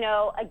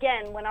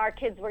 Again, when our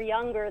kids were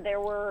younger,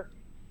 there were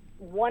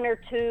 1 or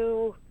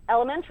 2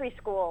 elementary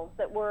schools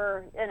that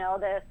were,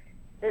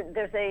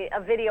 there's a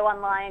video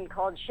online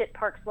called Shit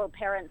Park Slope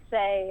Parents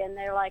Say, and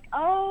they're like,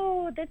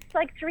 oh, that's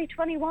like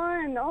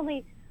 321,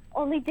 only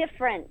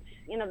different.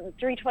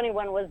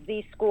 321 was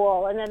the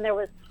school, and then there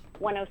was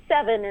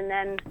 107, and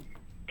then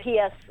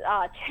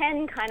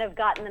PS10 kind of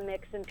got in the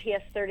mix, and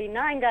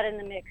PS39 got in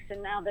the mix,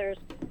 and now there's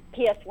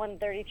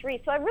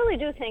PS133. So I really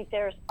do think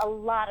there's a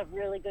lot of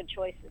really good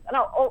choices. And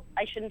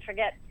I shouldn't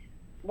forget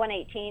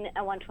 118 and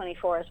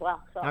 124 as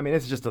well. So I mean,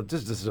 this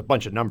is a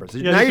bunch of numbers.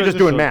 Yeah, now this you're is- just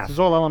doing this math. This is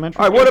all elementary.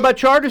 All right, what about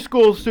charter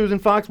schools, Susan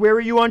Fox? Where are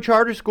you on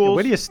charter schools?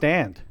 Where do you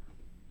stand?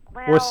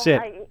 well,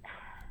 sit.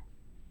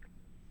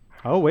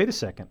 Oh, wait a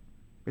second.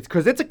 It's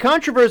because it's a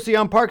controversy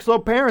on Park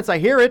Slope parents. I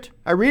hear it.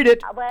 I read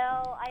it.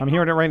 I'm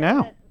hearing it right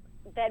now.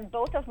 That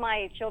both of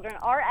my children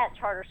are at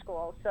charter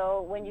school.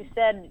 So when you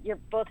said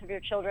both of your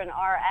children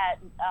are at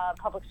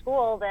public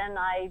school, then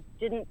I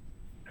didn't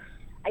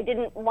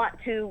want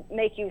to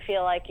make you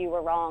feel like you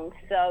were wrong.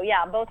 So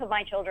yeah, both of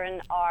my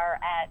children are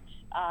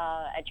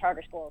at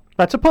charter schools.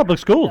 That's a public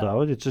school,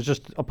 though. It's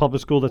just a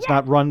public school that's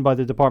not run by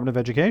the Department of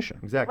Education.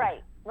 Exactly.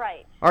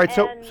 Right. All right,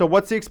 And- so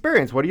what's the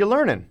experience? What are you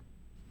learning?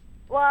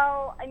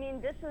 Well, I mean,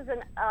 this is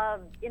an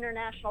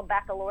international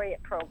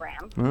baccalaureate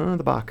program,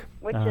 The Bach.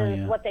 which Oh, is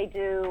yeah. what they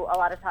do a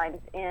lot of times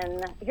in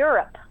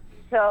Europe.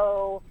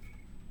 So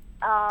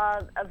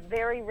a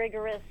very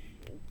rigorous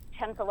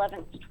 10th,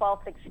 11th,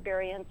 12th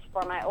experience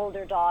for my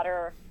older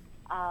daughter,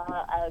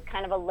 a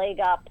kind of a leg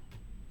up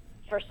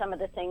for some of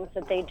the things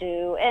that they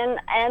do. And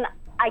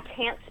I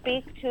can't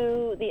speak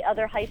to the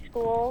other high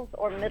schools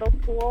or middle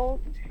schools,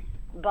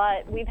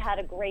 but we've had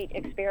a great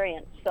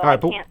experience. So All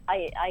right,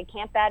 I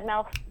can't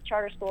badmouth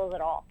charter schools at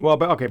all. Well,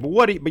 but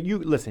you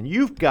listen.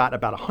 You've got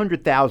about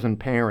 100,000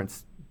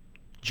 parents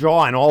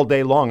jawing all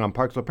day long on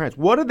Park Slope parents.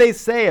 What do they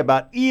say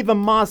about Eva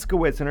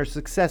Moskowitz and her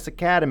Success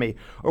Academy,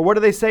 or what do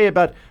they say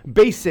about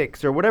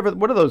Basics, or whatever?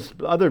 What are those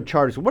other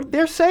charters? What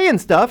they're saying?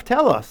 Stuff.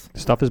 Tell us.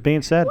 Stuff is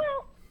being said.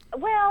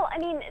 Well, I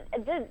mean,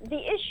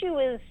 the issue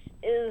is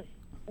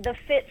the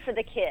fit for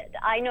the kid.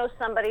 I know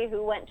somebody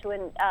who went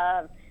to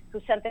who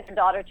sent their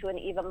daughter to an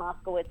Eva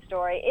Moskowitz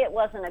story. It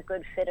wasn't a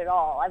good fit at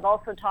all. I've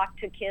also talked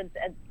to kids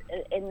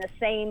in the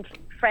same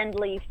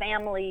friendly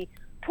family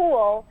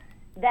pool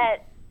that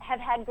have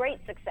had great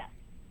success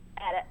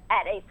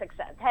at a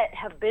success,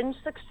 have been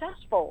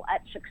successful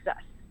at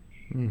success.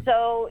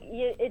 So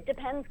it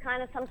depends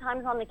kind of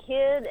sometimes on the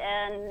kid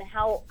and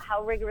how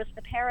rigorous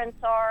the parents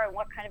are and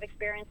what kind of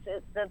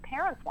experiences the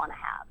parents want to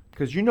have.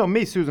 Because you know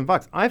me, Susan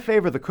Fox. I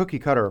favor the cookie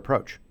cutter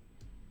approach.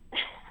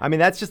 I mean,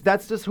 that's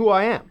just who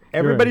I am.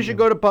 Everybody should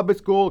go to public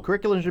school.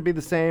 Curriculum should be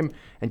the same,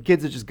 and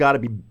kids have just got to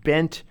be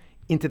bent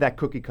into that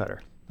cookie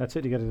cutter. That's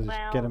it. You got to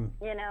Well, get them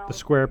you know, the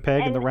square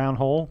peg in the and- round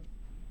hole.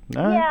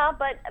 All right. Yeah,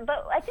 but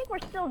I think we're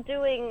still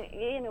doing.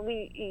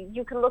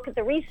 You can look at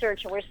the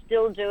research, and we're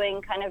still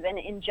doing kind of an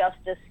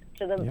injustice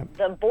to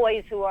the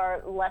boys who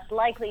are less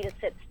likely to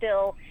sit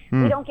still.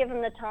 We don't give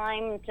them the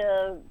time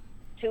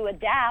to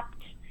adapt.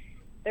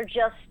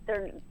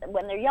 They're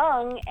when they're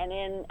young and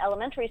in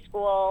elementary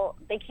school,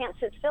 they can't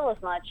sit still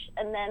as much.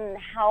 And then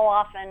how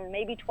often?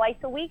 Maybe twice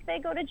a week they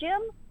go to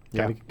gym.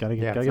 Gotta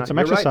get it's some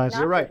not- you're right. exercise.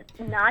 You're right.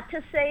 Not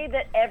to say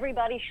that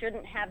everybody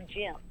shouldn't have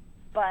gym,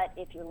 but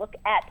if you look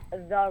at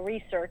the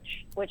research,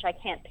 which I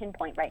can't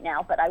pinpoint right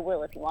now, but I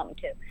will if you want me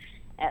to,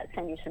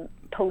 send you some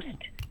post.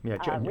 Yeah,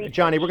 research.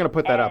 Johnny, we're going to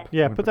put that up.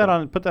 Yeah, put that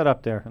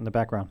up there in the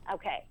background.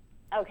 Okay.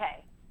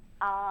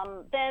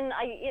 Then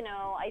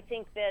I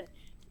think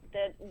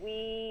that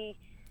we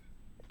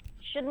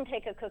shouldn't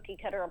take a cookie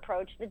cutter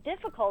approach. The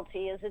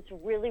difficulty is it's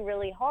really,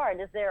 really hard.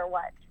 Is there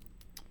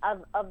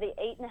of the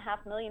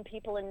 8.5 million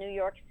people in New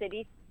York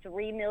City,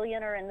 3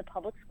 million are in the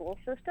public school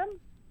system?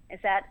 Is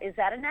that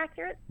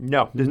inaccurate?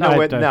 No, there's No, no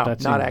way. that No,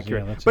 seems- not yeah,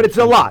 accurate. that But seems it's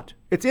a lot.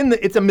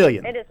 It's a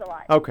million. It is a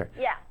lot. Okay.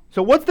 Yeah.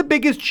 So what's the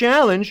biggest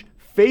challenge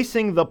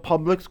facing the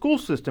public school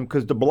system?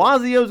 Because de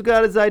Blasio's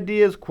got his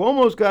ideas,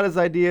 Cuomo's got his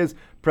ideas,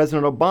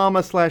 President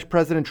Obama /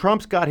 President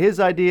Trump's got his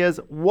ideas.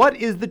 What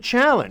is the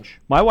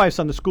challenge? My wife's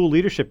on the school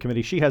leadership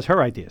committee. She has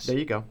her ideas. There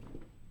you go.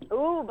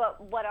 Ooh,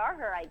 but what are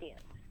her ideas?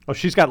 Oh,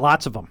 she's got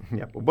lots of them.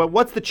 Yeah. But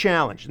what's the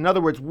challenge? In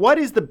other words, what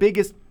is the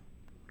biggest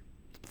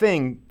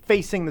thing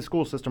facing the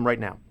school system right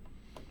now?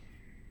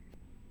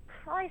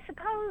 Well, I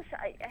suppose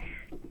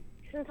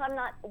since I'm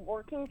not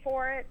working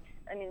for it,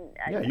 I mean,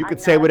 Yeah, you I'm could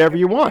say not whatever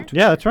you 100%. want.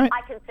 Yeah, that's right.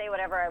 I can say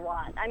whatever I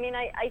want. I mean,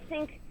 I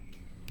think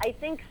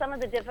some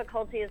of the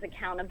difficulty is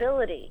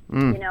accountability.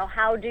 You know,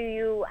 how do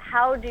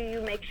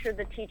you make sure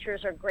the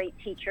teachers are great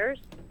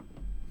teachers?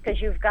 Because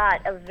you've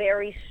got a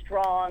very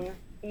strong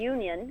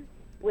union,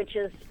 which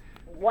is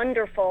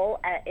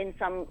wonderful in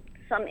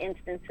some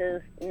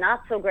instances,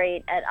 not so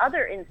great at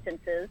other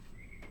instances.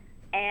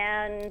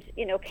 And,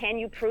 can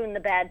you prune the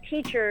bad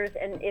teachers?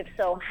 And if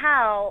so,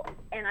 how?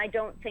 And I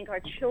don't think our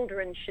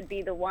children should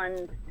be the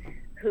ones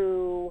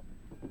who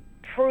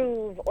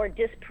prove or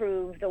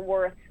disprove the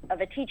worth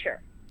of a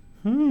teacher.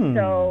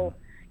 So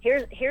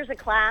here's a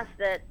class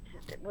that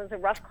was a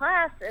rough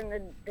class and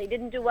they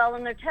didn't do well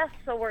in their tests,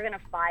 so we're going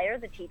to fire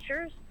the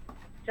teachers.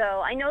 So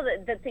I know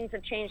that things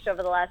have changed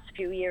over the last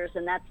few years,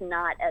 and that's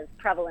not as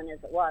prevalent as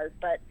it was.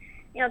 But,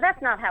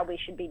 that's not how we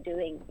should be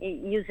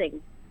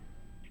using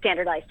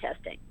standardized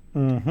testing.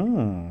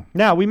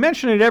 Now, we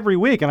mention it every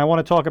week, and I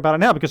want to talk about it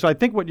now because I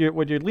think what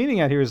you're leaning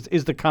at here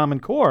is the Common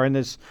Core and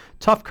this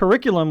tough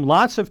curriculum,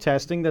 lots of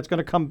testing that's going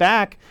to come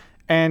back,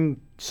 and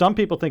some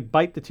people think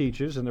bite the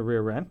teachers in the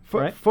rear end,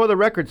 right? For the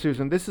record,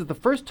 Susan, this is the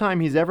first time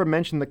he's ever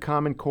mentioned the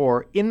Common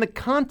Core in the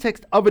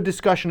context of a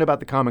discussion about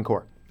the Common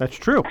Core. That's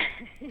true.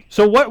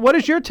 So what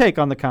is your take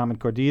on the Common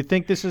Core? Do you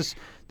think this is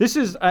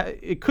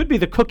it could be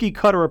the cookie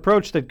cutter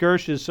approach that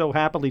Gersh is so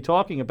happily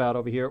talking about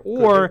over here,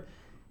 or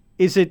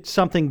is it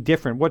something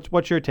different?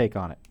 What's your take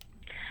on it?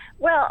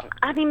 Well,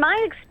 I mean, my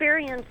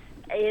experience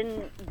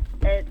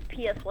at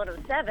PS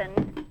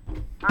 107,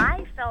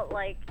 I felt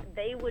like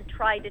they would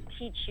try to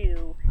teach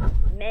you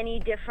many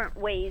different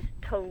ways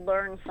to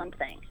learn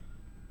something.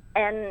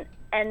 And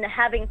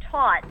having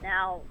taught,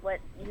 now what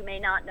you may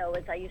not know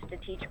is I used to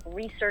teach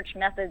research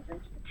methods and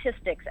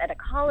statistics at a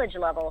college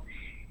level.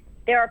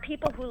 There are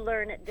people who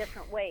learn it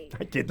different ways.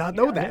 I did not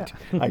know that.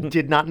 I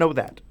did not know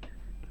that.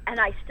 And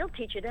I still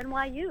teach at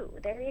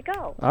NYU. There you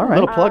go. All right.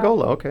 Little plug,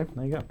 Ola. Okay.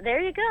 There you go. There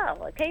you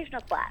go.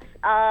 Occasional class.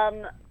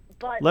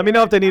 But Let me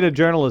know if they need a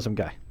journalism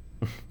guy.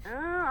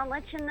 I'll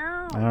let you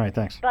know. All right,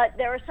 thanks. But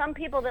there are some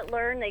people that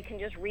learn, they can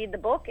just read the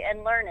book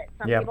and learn it.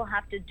 Some Yep. people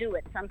have to do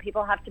it. Some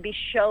people have to be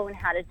shown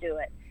how to do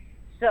it.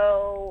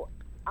 So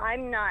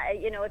I'm not,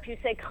 if you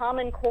say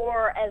Common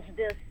Core as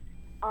this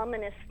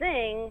ominous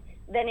thing,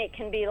 then it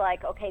can be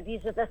like, okay,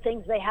 these are the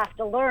things they have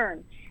to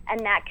learn. And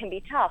that can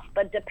be tough.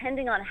 But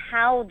depending on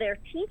how they're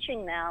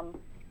teaching them,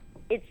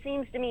 it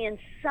seems to me in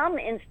some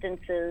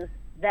instances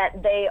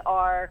that they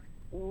are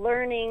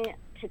learning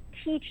to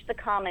teach the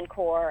Common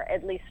Core,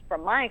 at least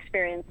from my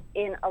experience,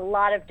 in a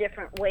lot of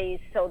different ways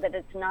so that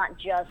it's not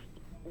just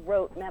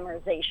rote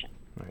memorization.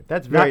 Right.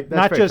 That's very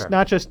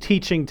Not just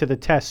teaching to the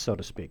test, so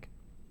to speak.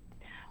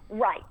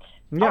 Right.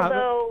 Yeah.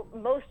 Although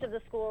most of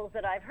the schools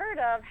that I've heard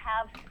of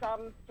have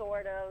some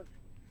sort of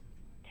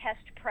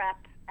test prep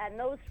and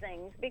those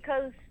things,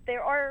 because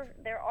there are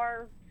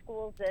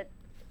schools that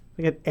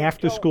They get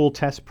after-school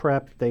test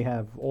prep. They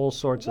have all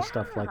sorts of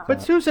stuff like that.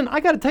 But Susan, I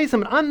got to tell you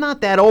something. I'm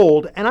not that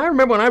old, and I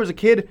remember when I was a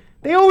kid,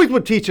 they always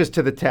would teach us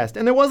to the test,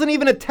 and there wasn't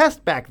even a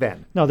test back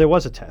then. No, there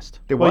was a test.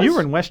 There Well, was? you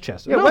were in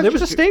Westchester. Yeah, No, there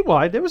was a Westchester.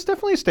 statewide. There was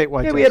definitely a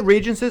statewide Yeah, test. we had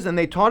regencies, and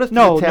they taught us to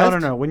No, the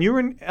test. no. When you were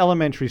in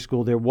elementary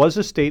school, there was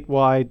a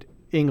statewide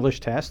English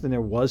test, and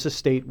there was a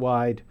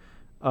statewide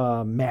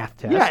math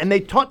test. Yeah, and they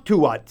taught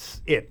to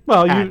us it.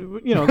 well, Pat.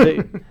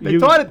 They you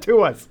taught it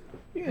to us.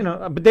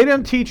 But they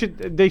didn't teach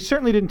it. They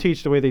certainly didn't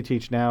teach the way they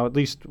teach now. At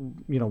least,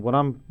 what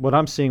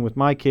I'm seeing with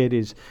my kid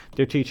is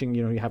they're teaching.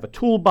 You have a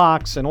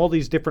toolbox and all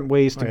these different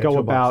ways to go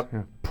toolbox,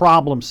 about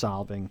problem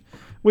solving,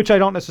 which I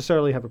don't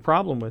necessarily have a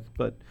problem with.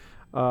 But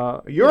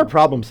You're a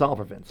problem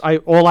solver, Vince.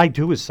 all I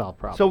do is solve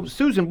problems. So,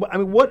 Susan, I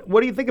mean, what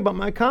do you think about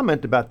my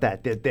comment about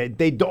that?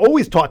 They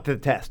always taught to the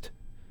test.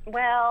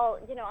 Well,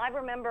 I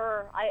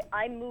remember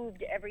I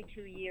moved every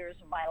 2 years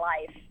of my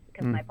life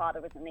because my father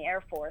was in the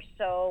Air Force.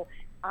 So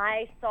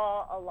I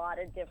saw a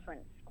lot of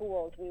different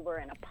schools. We were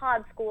in a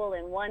pod school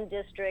in one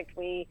district.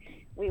 We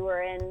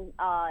were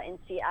I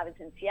was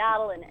in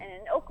Seattle, and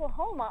in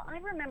Oklahoma, I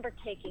remember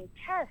taking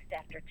test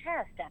after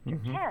test after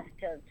test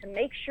to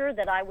make sure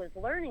that I was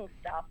learning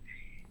stuff.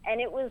 And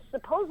it was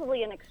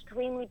supposedly an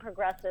extremely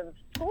progressive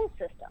school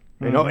system.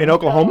 In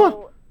Oklahoma?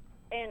 So,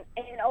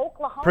 in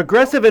Oklahoma.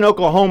 Progressive in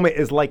Oklahoma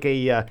is like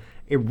a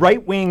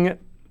right-wing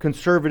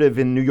conservative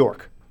in New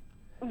York.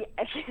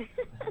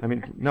 I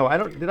mean, no, I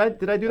don't. Did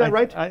I do that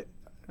right?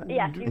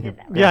 Yes, you did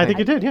that. Yeah, I think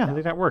you did. Yeah, I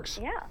think that works.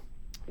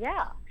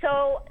 Yeah.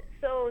 So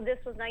this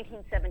was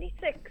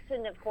 1976,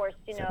 and of course,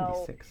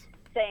 76.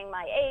 saying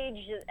my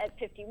age at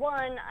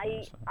 51,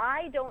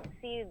 I don't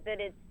see that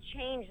it's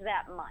changed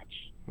that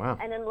much. Wow.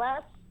 And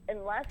unless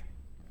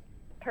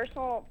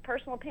personal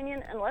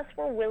opinion, unless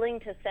we're willing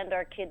to send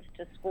our kids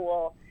to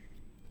school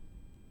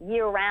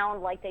year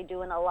round like they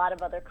do in a lot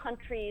of other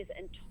countries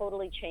and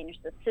totally change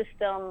the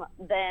system,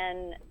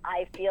 then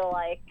I feel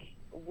like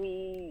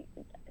we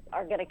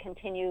are going to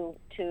continue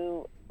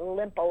to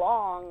limp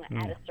along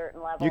at a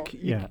certain level.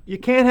 You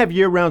can't have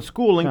year-round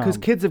schooling because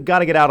kids have got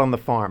to get out on the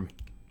farm.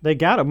 They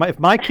got it. If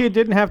my kid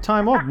didn't have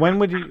time off, when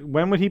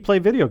would he play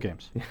video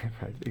games?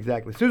 Right,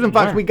 exactly. Susan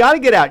Fox, we got to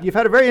get out. You've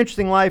had a very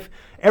interesting life.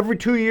 Every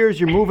 2 years,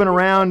 you're moving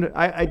around.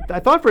 I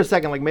thought for a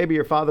second like maybe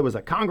your father was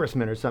a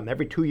congressman or something.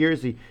 Every 2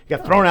 years, he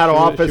got thrown out of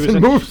office and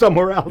moved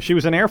somewhere else. She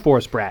was an Air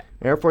Force brat.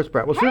 Air Force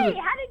brat. Well, Hey,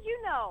 Susan, how did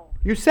you know?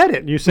 you said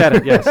it. You said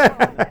it, yes.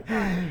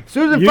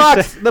 Susan You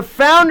Fox, said- the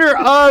founder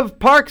of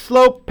Park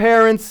Slope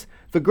Parents,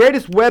 the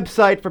greatest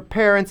website for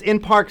parents in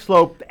Park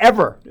Slope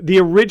ever. The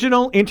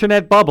original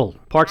internet bubble,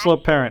 Park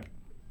Slope Parent.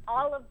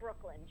 All of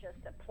Brooklyn, just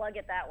to plug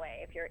it that way.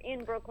 If you're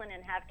in Brooklyn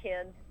and have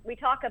kids, we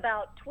talk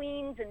about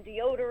tweens and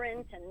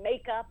deodorant and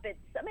makeup. It's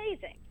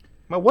amazing.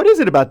 Well, what is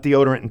it about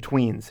deodorant and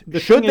tweens?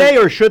 Should thing they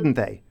is- or shouldn't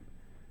they?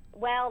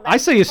 Well, I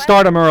say you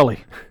start them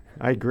early.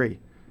 I agree.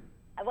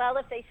 Well,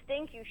 if they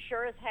stink, you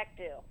sure as heck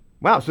do.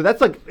 Wow, so that's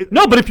like...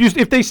 No, but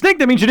if they stink,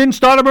 that means you didn't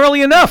start them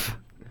early enough.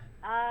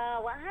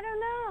 Well, I don't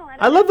know.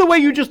 I love the way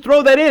you just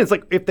throw that in. It's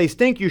like, if they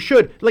stink, you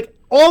should. Like,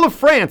 all of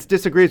France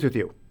disagrees with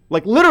you.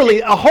 Like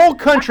literally, a whole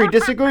country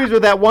disagrees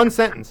with that one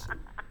sentence.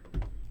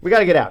 We got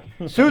to get out.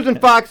 Susan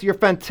Fox, you're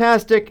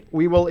fantastic.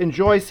 We will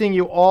enjoy seeing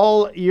you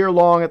all year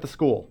long at the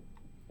school.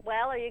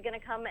 Well, are you going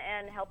to come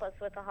and help us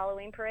with the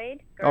Halloween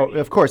parade? Oh,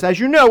 of course. As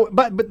you know,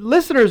 but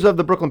listeners of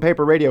the Brooklyn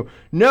Paper Radio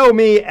know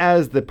me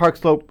as the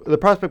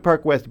Prospect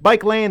Park West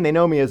Bike Lane. They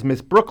know me as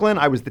Miss Brooklyn.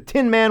 I was the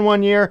Tin Man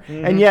one year.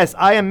 And yes,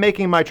 I am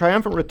making my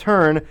triumphant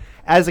return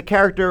as a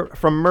character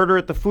from Murder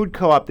at the Food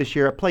Co-op this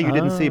year. A play you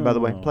didn't see, by the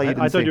way. Play you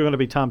didn't I see. thought you were going to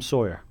be Tom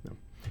Sawyer.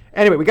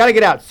 Anyway, we got to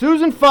get out.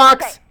 Susan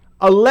Fox, Okay.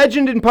 a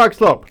legend in Park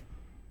Slope.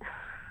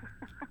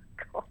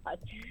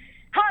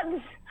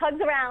 God. Hugs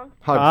around.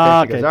 Hugs.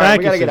 Ah, there she okay, goes. All right, thank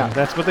we you, got to get Susan. out.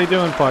 That's what they do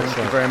in Park Thank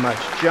you Slope. very much.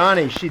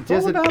 Johnny, she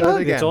does it, about does hugs.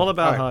 it again. It's all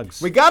about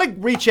hugs. We got to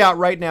reach out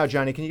right now,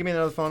 Johnny. Can you give me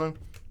another phone on?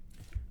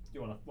 You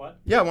want to what?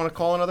 Yeah, I want to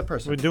call another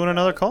person. We're doing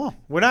another call.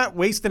 We're not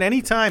wasting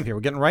any time here. We're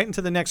getting right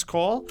into the next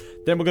call.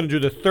 Then we're going to do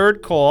the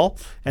third call.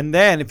 And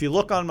then if you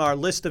look on our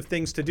list of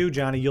things to do,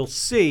 Johnny, you'll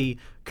see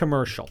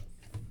commercial.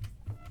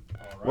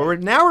 Well,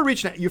 we're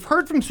reaching out. You've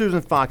heard from Susan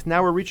Fox.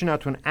 Now we're reaching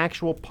out to an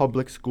actual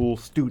public school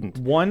student.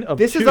 One of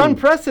This two. is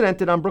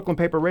unprecedented on Brooklyn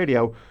Paper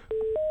Radio,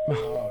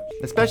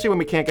 especially when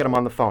we can't get them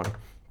on the phone.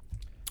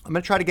 I'm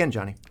going to try it again,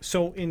 Johnny.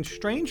 So in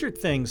Stranger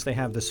Things, they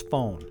have this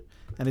phone,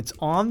 and it's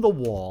on the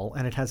wall,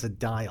 and it has a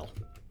dial,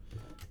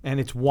 and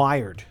it's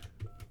wired.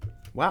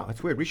 Wow,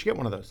 that's weird. We should get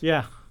one of those.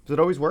 Yeah, Does it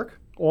always work?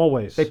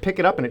 always. They pick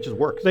it up and it just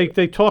works. They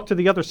talk to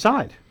the other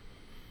side.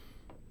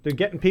 They're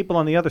getting people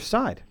on the other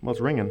side. Well,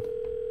 it's ringing.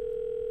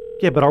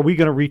 Yeah, but are we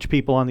going to reach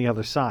people on the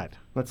other side?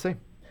 Let's see.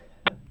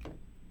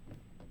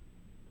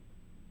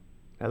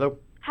 Hello.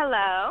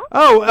 Hello.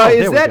 Oh,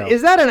 there we go.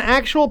 is that an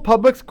actual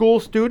public school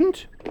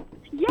student?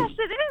 Yes,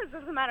 it is,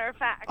 as a matter of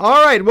fact.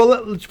 All right.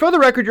 Well, for the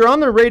record, you're on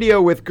the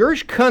radio with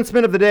Gersh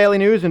Kuntzman of the Daily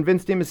News and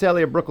Vince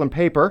DiMaselli of Brooklyn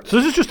Paper. So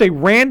this is just a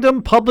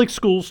random public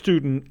school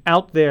student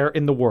out there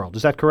in the world.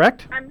 Is that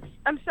correct?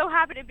 I'm so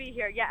happy to be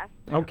here. Yes.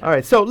 Okay. All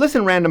right. So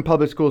listen, random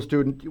public school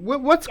student.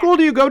 What school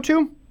do you go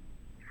to?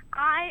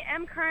 I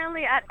am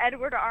currently at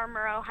Edward R.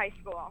 Murrow High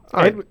School. All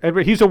right.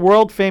 Edward, he's a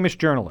world famous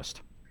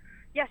journalist.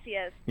 Yes, he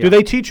is. Do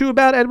they teach you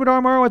about Edward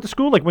R. Murrow at the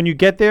school? Like when you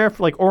get there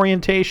for like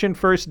orientation,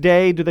 first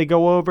day, do they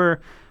go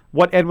over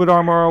what Edward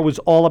R. Murrow was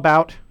all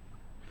about?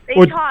 They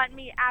Or- taught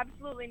me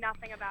absolutely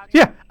nothing about him.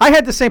 Yeah, I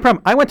had the same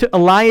problem. I went to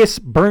Elias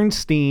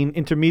Bernstein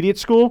Intermediate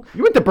School.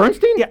 You went to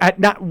Bernstein? Yeah, at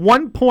not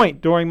one point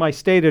during my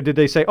stay there did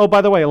they say, "Oh,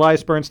 by the way,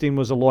 Elias Bernstein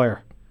was a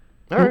lawyer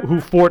All right. who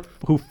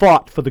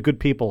fought for the good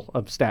people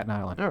of Staten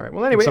Island." All right.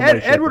 Well, anyway, Somebody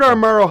shape Edward or R.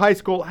 form. Murrow High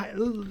School.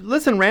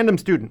 Listen, random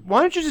student.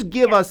 Why don't you just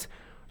give us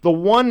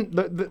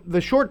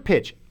the short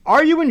pitch?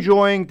 Did you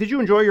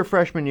enjoy your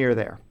freshman year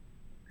there?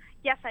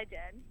 Yes, I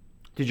did.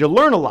 Did you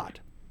learn a lot?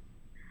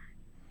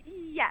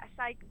 Yes,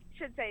 I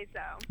should say so.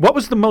 What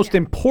was the most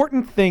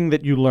important thing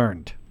that you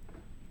learned?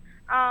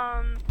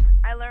 I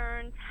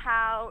learned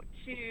how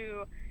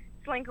to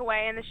slink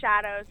away in the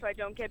shadows so I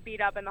don't get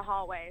beat up in the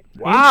hallways.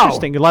 Wow.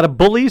 Interesting. A lot of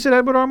bullies at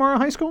Edward R. Murrow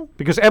High School?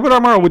 Because Edward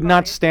R. Murrow would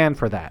not stand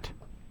for that.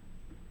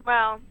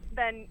 Well,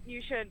 then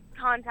you should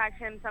contact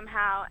him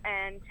somehow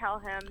and tell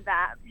him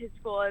that his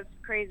school is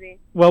crazy.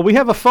 Well, we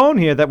have a phone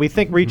here that we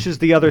think reaches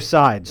the other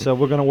side, so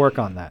we're going to work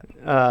on that.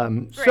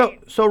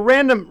 So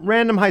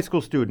random high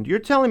school student. You're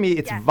telling me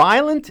it's Yes.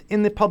 violent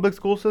in the public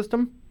school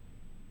system?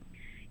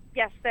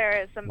 Yes,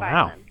 there is some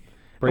Wow. violence.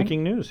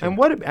 Breaking news. Here. And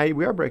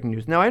we are breaking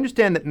news. Now, I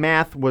understand that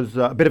math was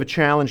a bit of a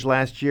challenge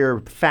last year,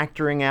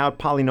 factoring out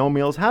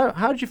polynomials.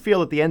 How did you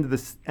feel at the end of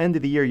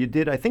the year?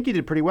 I think you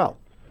did pretty well.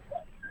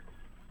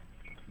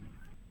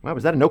 Wow,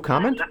 was that a no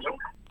comment?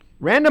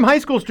 Random high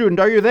school student,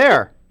 are you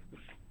there?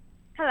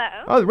 Hello.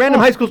 Oh, the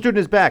random high school student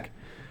is back.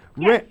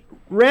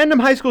 Random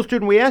high school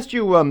student, we asked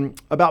you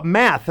about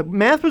math.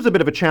 Math was a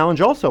bit of a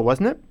challenge also,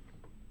 wasn't it?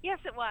 Yes,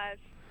 it was.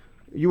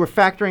 You were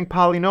factoring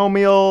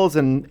polynomials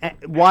and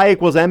y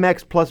equals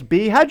mx plus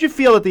b. How'd you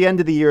feel at the end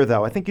of the year,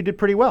 though? I think you did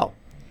pretty well.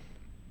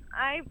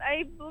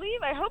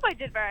 I hope I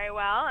did very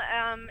well.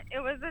 It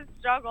was a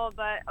struggle,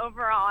 but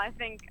overall, I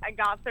think I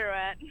got through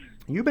it.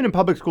 You've been in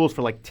public schools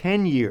for like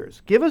 10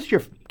 years. Give us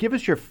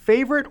your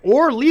favorite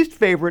or least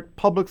favorite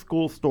public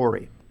school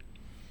story.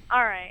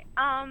 All right.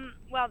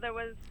 Well, there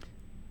was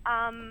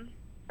the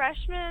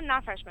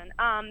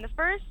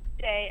first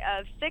day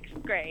of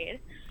 6th grade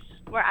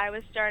where I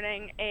was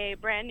starting a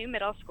brand new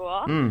middle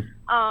school.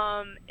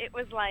 It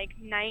was like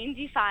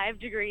 95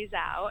 degrees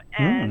out,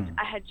 and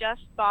I had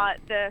just bought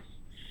this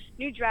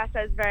new dress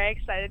I was very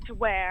excited to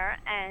wear,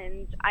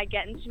 and I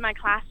get into my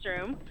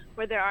classroom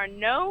where there are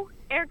no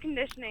air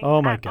conditioning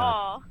Oh my at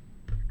God.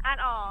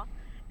 all.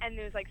 And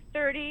there was like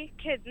 30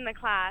 kids in the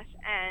class,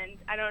 and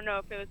I don't know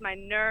if it was my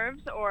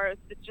nerves or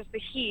it's just the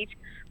heat,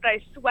 but I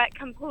sweat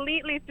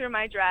completely through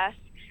my dress,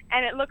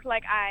 and it looked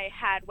like I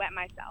had wet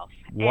myself.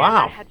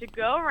 Wow. And I had to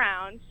go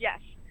around,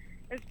 yes,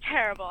 it was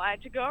terrible. I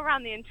had to go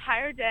around the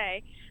entire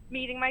day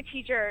meeting my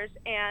teachers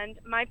and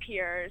my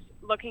peers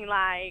looking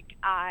like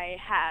I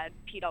had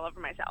peed all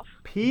over myself.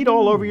 Peed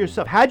all over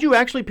yourself. Had you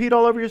actually peed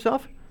all over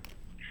yourself?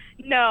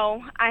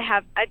 No, I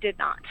did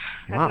not,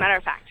 as Wow. a matter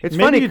of fact. It's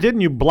Maybe funny. you did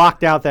and you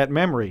blocked out that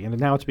memory, and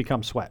now it's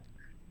become sweat.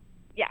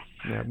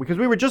 Yeah, because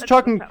we were just Let's hope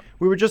talking. so.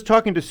 We were just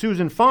talking to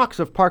Susan Fox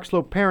of Park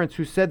Slope Parents,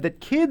 who said that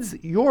kids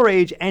your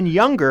age and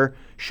younger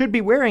should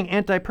be wearing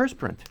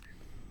antiperspirant.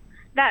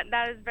 That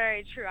is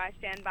very true. I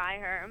stand by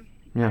her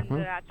Yeah, on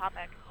that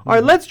topic. All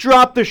right, let's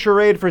drop the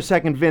charade for a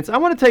second, Vince. I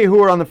want to tell you who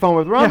we're on the phone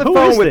with. We're on the who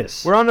phone is with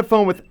this? We're on the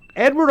phone with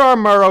Edward R.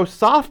 Murrow,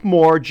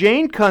 sophomore,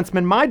 Jane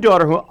Kuntzman, my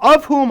daughter,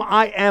 of whom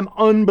I am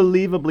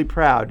unbelievably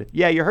proud.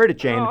 Yeah, you heard it,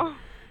 Jane. Oh.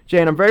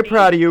 Jane, I'm very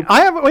proud of you.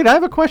 I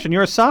have a question.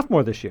 You're a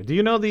sophomore this year. Do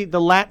you know the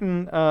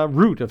Latin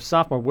root of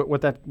sophomore?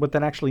 What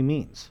that actually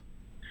means?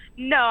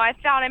 No, I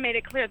thought I made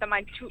it clear that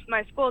my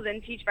school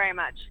didn't teach very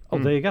much. Oh,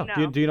 there you go.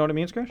 No. Do you know what it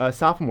means, Gersh?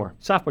 Sophomore.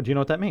 Sophomore. Do you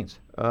know what that means?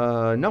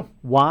 No.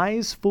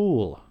 Wise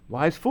fool.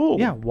 Wise fool.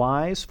 Yeah,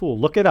 wise fool.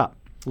 Look it up.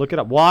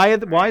 Why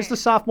is the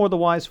sophomore the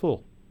wise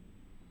fool?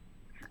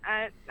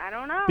 I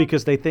don't know.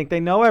 Because they think they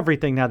know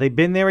everything now. They've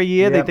been there a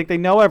year. They Yep. think they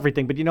know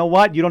everything. But you know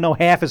what? You don't know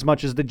half as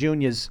much as the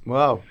juniors.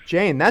 Whoa,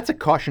 Jane, that's a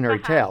cautionary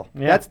tale.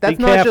 Yeah, That's be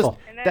not careful.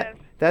 just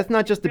that's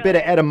not just a bit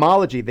of Really.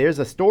 etymology. There's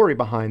a story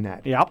behind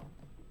that. Yep.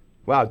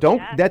 Wow, don't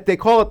Yeah. that they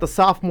call it the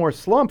sophomore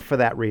slump for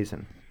that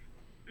reason.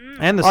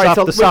 And the, All right,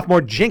 so we-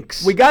 sophomore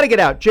jinx. We got to get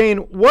out. Jane,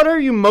 what are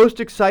you most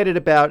excited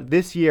about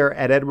this year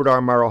at Edward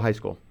R. Murrow High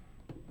School?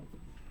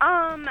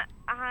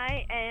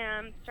 I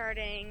am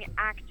starting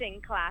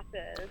acting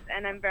classes,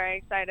 and I'm very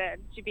excited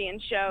to be in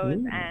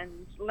shows and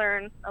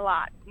learn a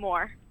lot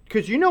more.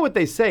 Because you know what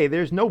they say,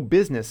 there's no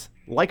business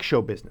like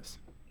show business.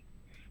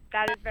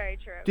 That is very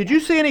true. Did you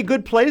see any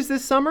good plays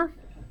this summer?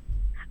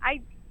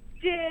 I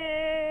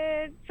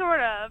did,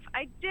 sort of.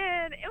 I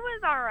did. It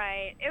was all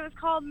right. It was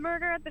called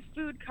Murder at the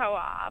Food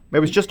Co-op. It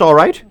was just all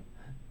right.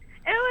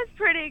 It was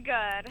pretty good.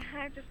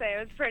 I have to say, it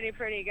was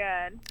pretty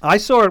good. I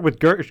saw it with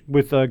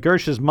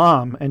Gersh's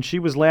mom, and she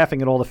was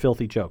laughing at all the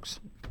filthy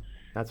jokes.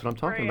 That's what I'm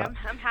talking Sorry, about.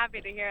 I'm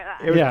happy to hear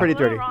that. It was Yeah. pretty a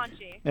little dirty.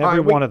 raunchy. Every All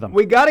right, one of them.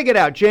 We got to get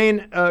out.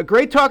 Jane,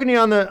 great talking to you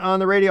on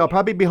the radio. I'll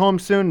probably be home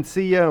soon and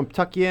see you,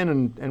 tuck you in,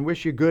 and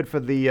wish you good for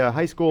the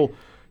high school,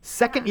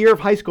 second year of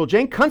high school.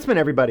 Jane Kuntzman,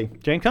 everybody.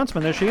 Jane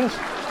Kuntzman, there she is.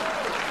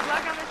 Good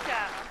luck on the show.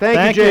 Thank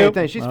Thank you, Jane. you.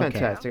 Thanks. She's Okay.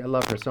 fantastic. I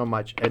love her so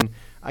much. And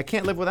I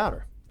can't live without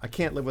her. I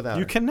can't live without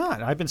You her.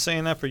 cannot. I've been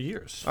saying that for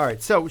years. All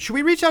right, so should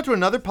we reach out to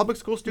another public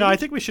school student? No, I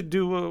think we should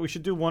do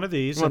one of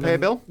these. You wanna and pay a then-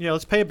 bill? Yeah,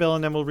 let's pay a bill,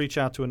 and then we'll reach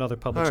out to another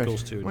public All right. school Why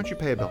student. don't you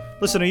pay a bill?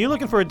 Listen, are you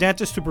looking for a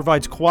dentist who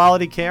provides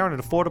quality care at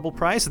an affordable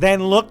price?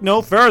 Then look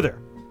no further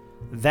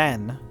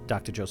than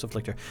Dr. Joseph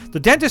Lichter. The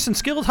dentist and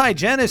skilled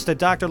hygienist at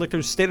Dr.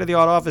 Lichter's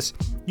state-of-the-art office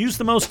use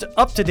the most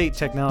up-to-date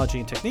technology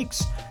and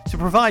techniques to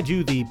provide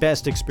you the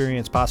best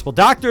experience possible.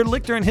 Dr.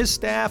 Lichter and his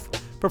staff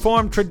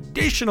perform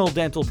traditional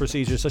dental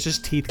procedures such as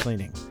teeth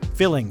cleaning,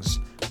 fillings,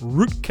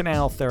 root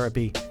canal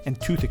therapy, and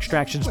tooth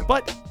extractions.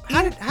 But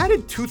How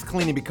did tooth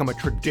cleaning become a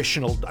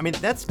traditional? I mean,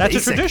 that's that's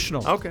basic. a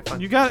traditional. Okay, fine.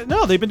 You got it.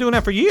 No, they've been doing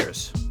that for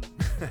years.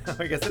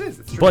 I guess it is.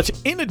 It's true. But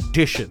in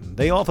addition,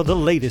 they offer the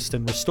latest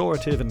in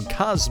restorative and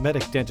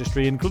cosmetic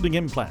dentistry, including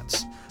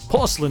implants,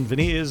 porcelain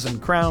veneers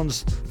and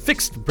crowns,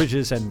 fixed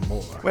bridges, and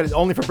more. Wait, it's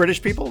only for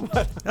British people?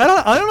 What?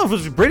 I don't know if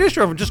it's British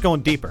or if I'm just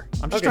going deeper.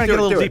 I'm just Okay, trying to do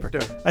get a it, little do it, deeper. do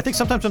it. I think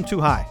sometimes I'm too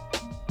high.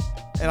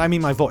 And I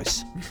mean my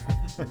voice.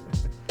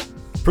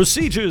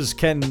 Procedures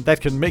that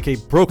can make a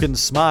broken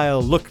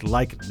smile look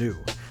like new.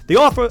 The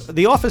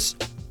office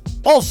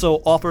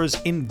also offers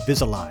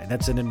Invisalign.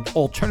 That's an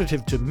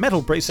alternative to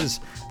metal braces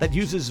that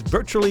uses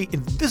virtually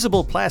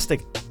invisible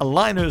plastic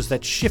aligners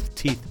that shift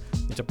teeth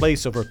into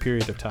place over a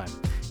period of time.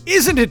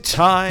 Isn't it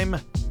time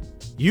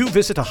you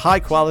visit a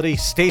high-quality,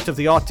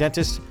 state-of-the-art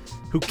dentist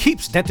who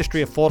keeps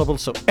dentistry affordable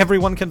so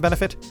everyone can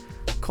benefit?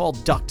 Call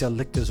Dr.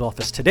 Lichter's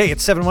office today at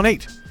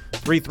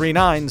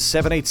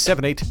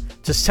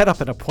 718-339-7878 to set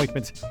up an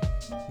appointment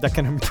that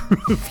can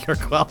improve your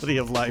quality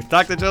of life.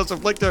 Dr. Joseph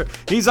Lichter,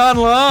 he's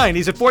online.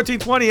 He's at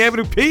 1420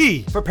 Avenue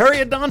P. For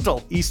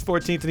periodontal. East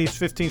 14th and East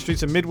 15th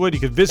Streets in Midwood. You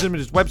can visit him at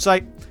his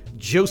website,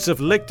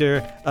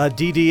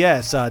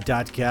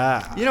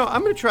 josephlichter.dds.com. You know,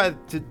 I'm going to try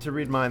to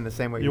read mine the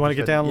same way. You wanna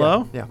just get said. down Yeah,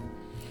 low? Yeah.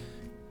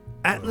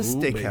 Atlas Oh,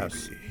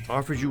 Steakhouse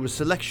offers you a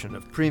selection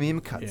of premium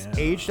cuts Yeah.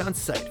 aged on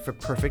site for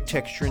perfect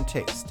texture and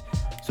taste.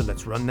 So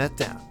let's run that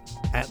down.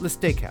 Atlas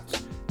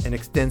Steakhouse, an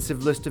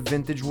extensive list of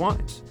vintage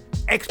wines,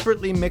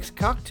 expertly mixed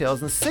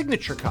cocktails, and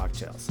signature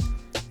cocktails.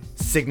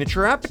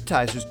 Signature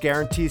appetizers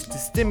guarantees to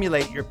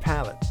stimulate your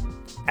palate.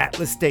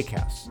 Atlas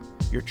Steakhouse,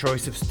 your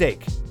choice of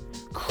steak,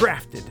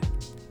 crafted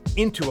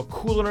into a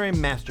culinary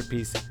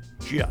masterpiece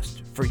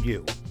just for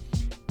you.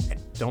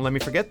 Don't let me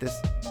forget this.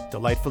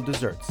 Delightful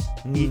desserts,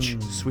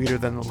 each sweeter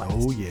than the last.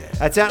 Oh, yeah.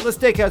 That's Atlas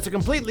Steakhouse, a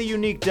completely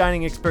unique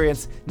dining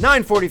experience,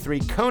 943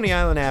 Coney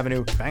Island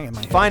Avenue. Banging my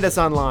head. Find us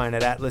online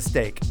at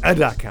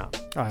atlassteak.com.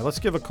 All right, let's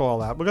give a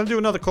call out. We're going to do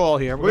another call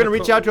here. We're going to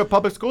reach out to a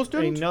public school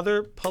student.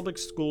 another public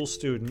school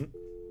student.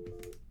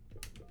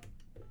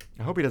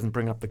 I hope he doesn't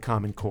bring up the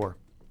Common Core.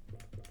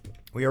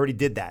 We already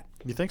did that.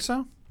 You think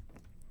so?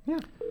 Yeah.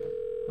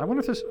 I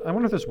wonder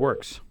if this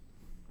works.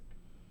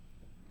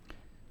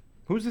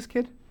 Who's this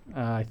kid?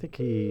 I think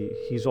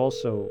he's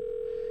also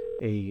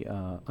a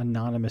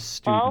anonymous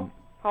student.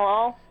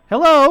 Hello?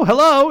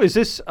 Hello. Is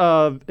this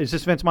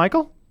Vince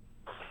Michael?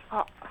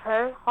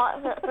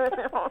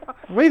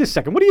 Wait a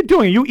second. What are you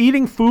doing? Are you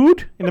eating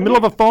food in the middle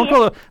of a phone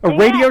call, a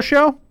radio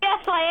show?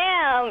 Yes, I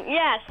am.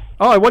 Yes.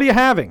 Oh, what are you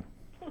having?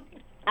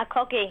 A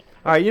cookie.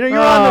 All right, you're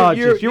Oh, on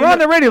the you're on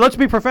the radio. Let's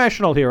be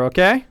professional here,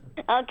 okay?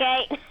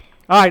 Okay.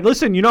 All right,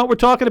 listen, you know what we're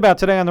talking about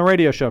today on the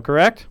radio show,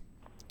 correct?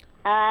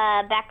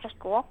 Back to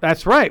school.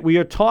 That's right. We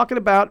are talking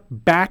about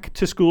back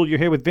to school. You're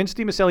here with Vince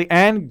DiMaselli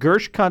and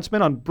Gersh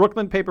Kuntzman on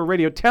Brooklyn Paper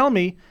Radio. Tell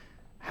me,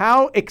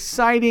 how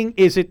exciting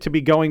is it to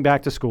be going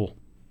back to school?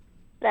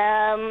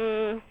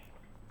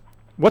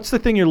 What's the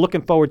thing you're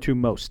looking forward to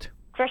most?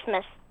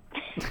 Christmas.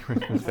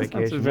 Christmas vacation.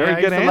 That's a very Yeah,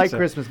 I good used to like answer.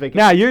 Christmas vacation.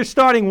 Now, you're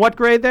starting what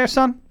grade there,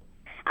 son?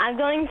 I'm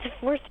going to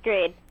 4th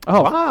grade.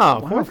 Oh,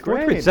 Wow, fourth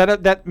grade. So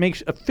that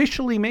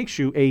officially makes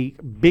you a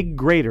big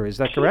grader. Is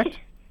that correct?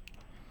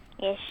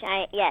 Yes.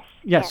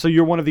 Yes. So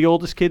you're one of the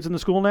oldest kids in the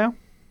school now?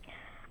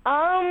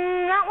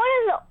 I'm not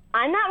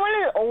one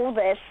of the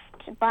oldest,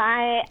 but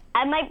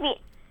I might be.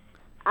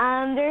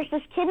 There's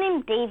this kid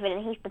named David,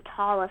 and he's the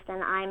tallest,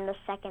 and I'm the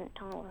second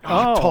tallest.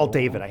 Oh, tall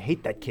David. I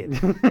hate that kid.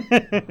 All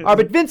right,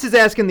 but Vince is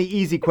asking the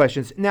easy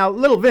questions. Now,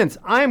 little Vince,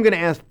 I am going to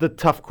ask the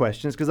tough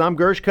questions because I'm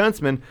Gersh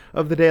Kuntzman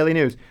of the Daily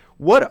News.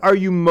 What are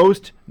you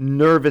most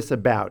nervous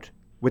about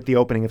with the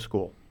opening of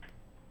school?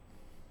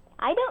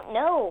 I don't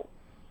know.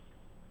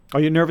 Are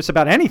you nervous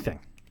about anything?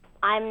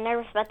 I'm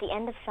nervous about the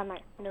end of summer.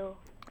 No.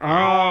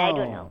 I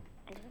don't know.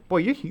 Boy,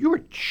 you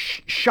were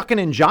shucking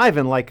and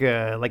jiving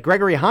like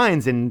Gregory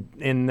Hines in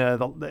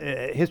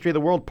the History of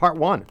the World Part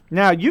 1.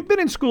 Now, you've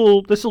been in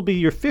school. This will be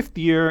your 5th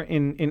year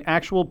in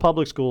actual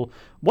public school.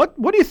 What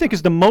do you think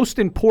is the most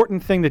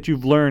important thing that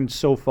you've learned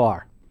so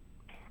far?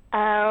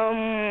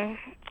 I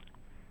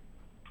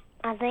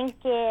think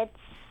it's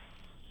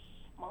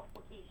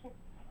multiplication.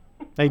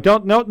 Hey,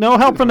 no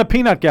help from the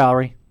peanut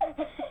gallery.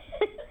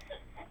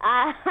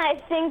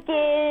 I think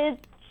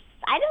it's.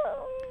 I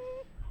don't.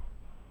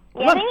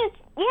 Yeah, What?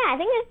 I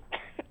think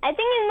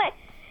it might.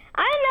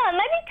 I don't know. It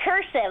might be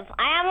cursive.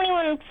 I haven't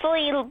even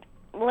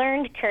fully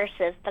learned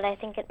cursive, but I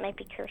think it might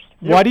be cursive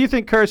Why do you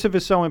think cursive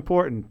is so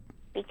important?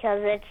 because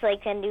it's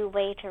like a new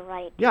way to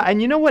write. Yeah,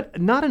 and you know what?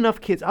 Not enough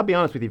kids. I'll be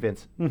honest with you,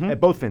 Vince.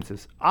 Both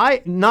Vinces.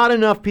 Not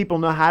enough people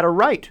know how to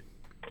write,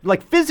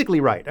 like physically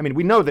write. I mean,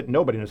 we know that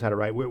nobody knows how to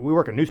write. We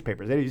work in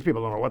newspapers. These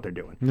people don't know what they're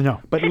doing. No.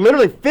 But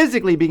literally,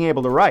 physically being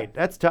able to write,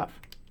 that's tough.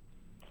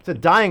 It's a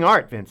dying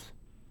art, Vince.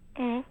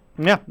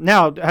 Yeah.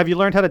 Now, have you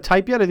learned how to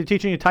type yet? Are they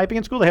teaching you typing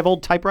in school? They have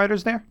old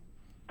typewriters there?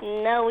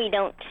 No, we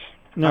don't.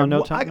 No, no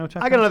Well, type.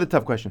 I got another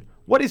tough question.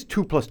 What is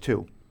 2 plus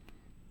 2?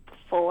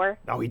 4.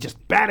 Oh, he just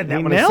batted that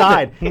He one nailed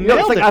aside. it. He You know,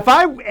 it's nailed like it. if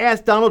I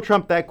asked Donald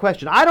Trump that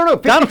question, I don't know.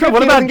 Donald Trump,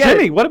 what 50-50 about doesn't get it.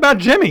 Jimmy? What about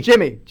Jimmy?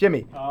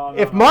 Jimmy.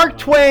 If Mark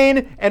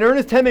Twain and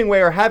Ernest Hemingway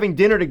are having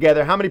dinner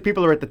together, how many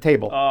people are at the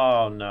table?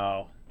 Oh,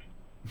 no.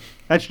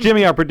 That's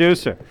Jimmy, our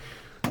producer.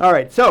 All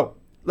right, so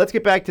let's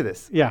get back to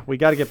this. Yeah, we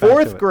got to get back to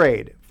it.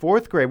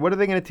 Fourth grade. What are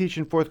they going to teach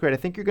in 4th grade? I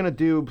think you're going to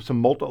do a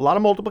lot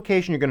of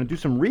multiplication. You're going to do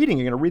some reading.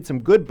 You're going to read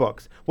some good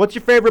books. What's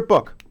your favorite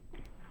book?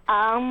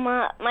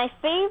 My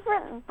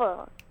favorite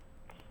book.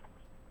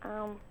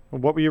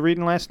 What were you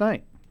reading last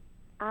night?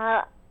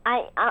 I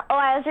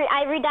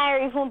read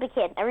Diary of a Wimpy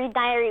Kid. I read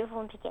Diary of a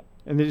Wimpy Kid.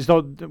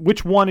 And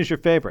which one is your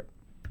favorite?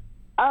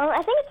 I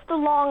think it's The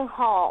Long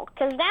Haul,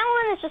 because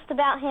that one is just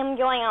about him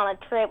going on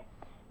a trip,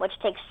 which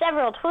takes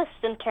several twists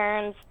and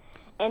turns,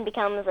 and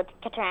becomes a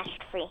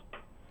catastrophe.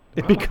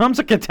 It becomes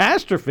a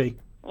catastrophe.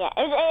 Yeah,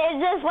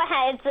 it's just what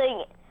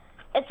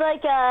it's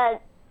like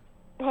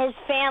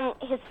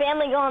his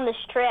family go on this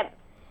trip,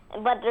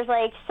 but there's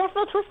like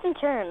several twists and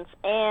turns,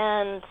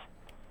 and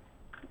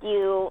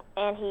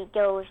he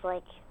goes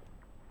like,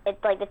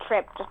 it's like the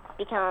trip just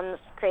becomes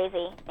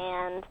crazy,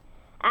 and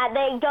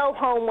they go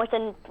home with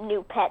a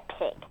new pet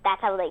pig.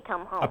 That's how they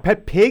come home. A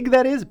pet pig,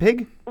 that is? A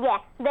pig? Yeah,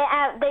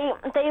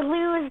 they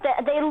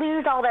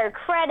lose all their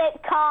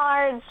credit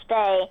cards.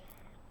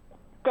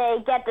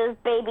 They get this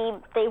baby.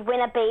 They win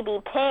a baby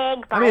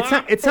pig. By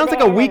it sounds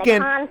like a accident in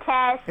weekend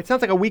contest. It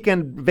sounds like a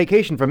weekend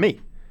vacation for me.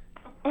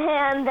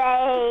 And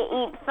they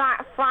eat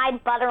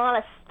fried butter on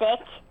a stick.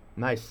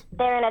 Nice.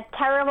 They're in a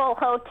terrible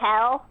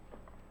hotel.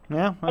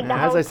 Yeah. Like the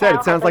As I said, it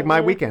hotel sounds has, like my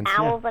used weekends. Yeah.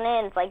 Towels in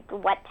it. It's like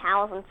wet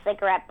towels and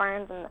cigarette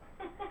burns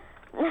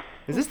and.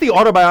 Is this the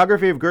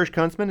autobiography of Gersh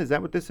Kuntzman? Is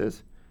that what this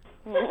is?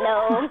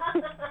 No.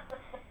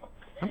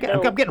 I'm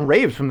getting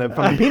raves from the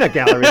peanut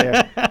gallery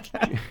there.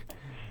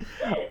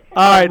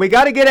 All right. We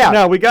got to get out.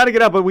 No, we got to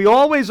get out, but we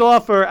always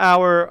offer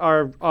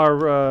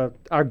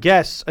our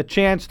guests a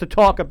chance to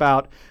talk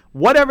about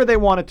whatever they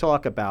want to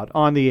talk about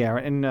on the air,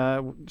 and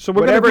so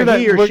we're going to Whatever do that.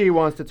 he or she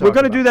wants to talk We're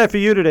going to about. do that for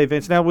you today,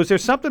 Vince. Now, was there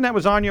something that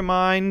was on your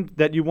mind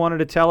that you wanted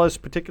to tell us,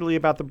 particularly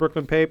about the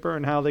Brooklyn Paper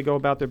and how they go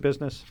about their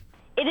business?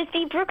 It is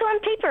the Brooklyn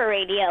Paper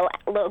Radio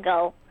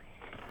logo.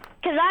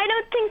 Because I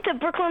don't think the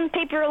Brooklyn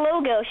Paper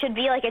logo should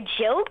be like a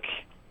joke.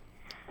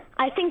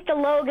 I think the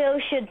logo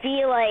should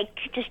be like,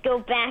 just go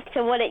back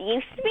to what it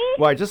used to be.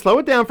 All right, just slow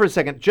it down for a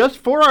second. Just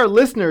for our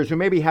listeners who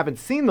maybe haven't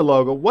seen the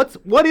logo,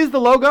 what is the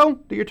logo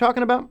that you're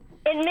talking about?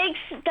 It makes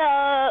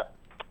the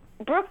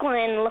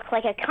Brooklyn look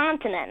like a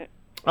continent.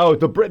 Oh,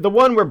 the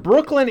one where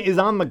Brooklyn is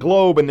on the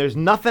globe and there's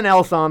nothing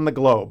else on the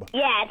globe.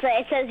 Yeah,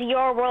 it says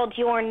your world,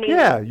 your news.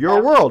 Yeah,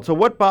 your world. So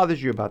what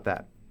bothers you about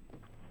that?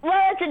 Well,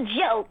 it's a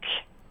joke.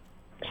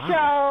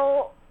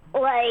 So,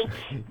 like...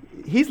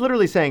 He's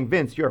literally saying,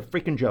 Vince, you're a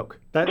freaking joke.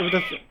 Am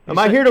Am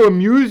I here to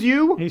amuse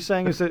you? He's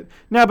saying is that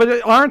no,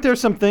 but aren't there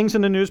some things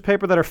in the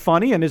newspaper that are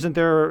funny, and isn't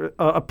there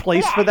a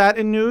place for that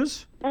in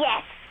news?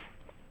 Yes.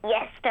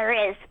 Yes,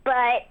 there is.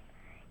 But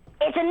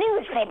it's a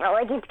newspaper.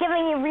 Like, it's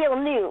giving you real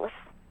news.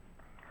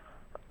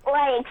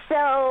 Like,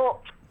 so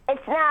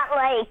it's not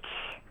like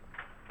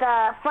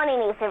the funny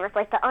newspapers,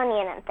 like The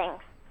Onion and things.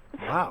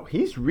 Wow,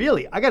 he's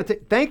really, I got to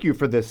thank you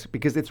for this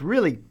because it's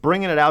really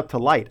bringing it out to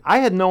light. I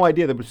had no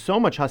idea there was so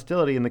much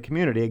hostility in the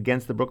community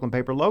against the Brooklyn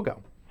Paper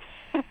logo.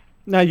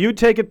 Now, you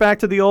take it back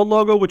to the old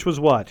logo, which was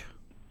what?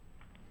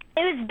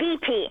 It was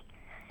BP.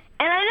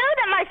 And I know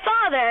that my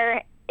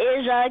father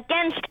is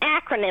against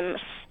acronyms.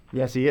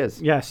 Yes, he is.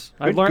 Yes.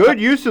 Good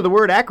use of the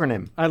word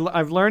acronym.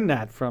 I've learned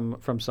that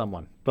from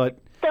someone, but...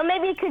 So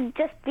maybe it could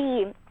just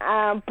be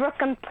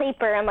Brooklyn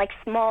Paper and, like,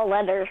 small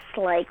letters,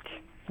 like...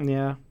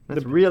 Yeah.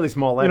 That's really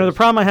small letters. You know, the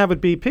problem I have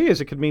with BP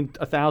is it could mean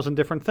 1,000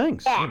 different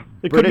things. Yeah.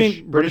 It British-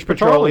 could mean British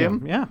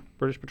Petroleum. Yeah,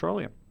 British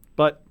Petroleum.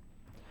 But,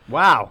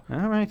 Wow. all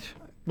right.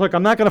 Look,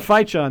 I'm not going to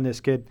fight you on this,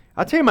 kid.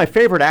 I'll tell you my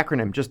favorite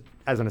acronym, just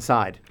as an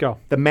aside. Go.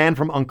 The Man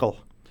from Uncle.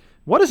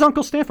 What does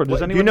Uncle stand for? Does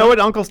Do anyone you know what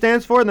Uncle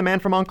stands for in The Man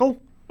from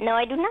Uncle? No,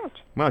 I do not.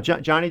 Well,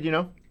 Johnny, do you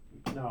know?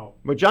 No.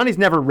 Well, Johnny's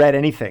never read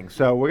anything,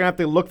 so we're going to have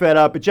to look that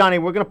up. But, Johnny,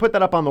 we're going to put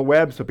that up on the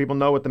web so people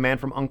know what The Man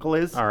from Uncle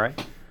is. All right.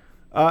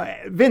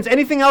 Vince,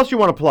 anything else you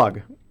want to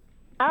plug?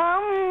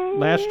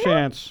 Last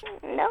chance.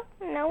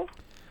 No.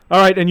 All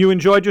right, and you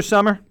enjoyed your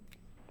summer?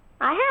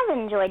 I have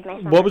enjoyed my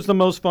summer. What was the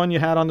most fun you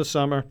had on the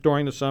summer,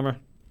 during the summer?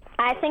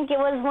 I think it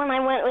was when I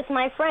went with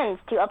my friends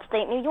to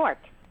upstate New York.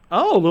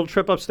 Oh, a little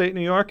trip upstate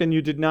New York, and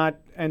you did not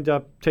end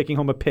up taking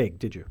home a pig,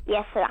 did you?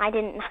 Yes, sir. I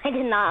did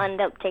not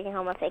end up taking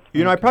home a pig.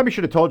 You know, I probably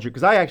should have told you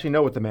because I actually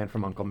know what The Man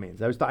from Uncle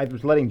means. I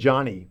was letting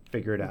Johnny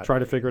figure it out. Try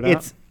to figure it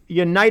It's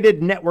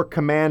United Network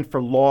Command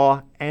for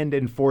Law and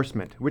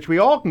Enforcement, which we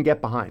all can get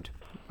behind.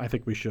 I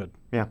think we should.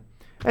 Yeah.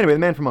 Anyway, The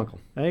Man from Uncle.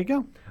 There you go.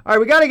 All right,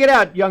 we got to get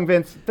out, young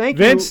Vince. Thank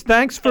you. Vince,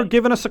 thanks for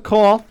giving us a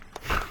call.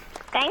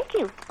 Thank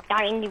you.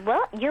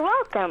 You're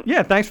welcome.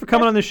 Yeah, thanks for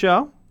coming on the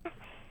show.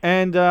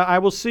 And I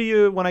will see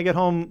you when I get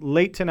home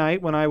late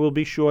tonight when I will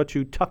be sure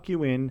to tuck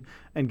you in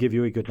and give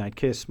you a goodnight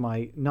kiss,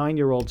 my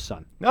 9-year-old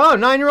son. Oh,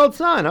 9-year-old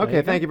son.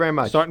 Okay, thank you very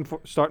much.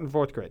 Starting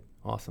fourth grade.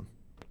 Awesome.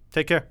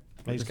 Take care.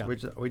 We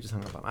just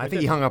hung up on. I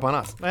think he hung up on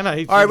us. I know.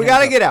 All right, we got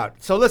to get out.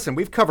 So listen,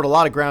 we've covered a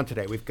lot of ground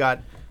today.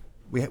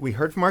 We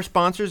heard from our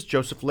sponsors,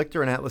 Joseph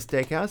Lichter and Atlas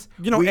Steakhouse.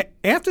 You know,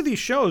 after these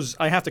shows,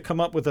 I have to come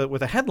up with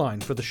a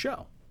headline for the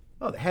show.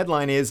 Oh, the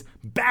headline is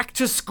 "Back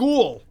to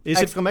School!" Is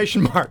it-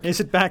 exclamation mark.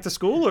 Is it back to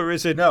school or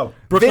is it No.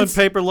 Brooklyn Vince-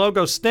 Paper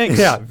logo stinks?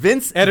 Yeah,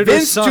 Vince. Editor's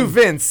Vince son. to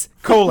Vince: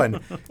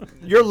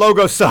 your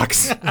logo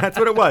sucks. That's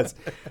what it was.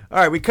 All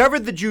right, we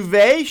covered the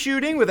Juve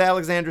shooting with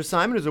Alexandra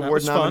Simon, who's a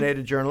was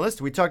award-nominated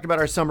journalist. We talked about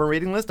our summer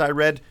reading list. I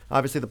read,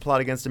 obviously, The Plot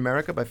Against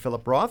America by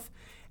Philip Roth.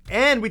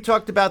 And we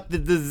talked about the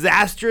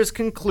disastrous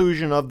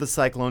conclusion of the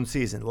cyclone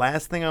season.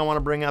 Last thing I want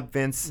to bring up,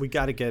 Vince. We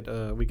got to get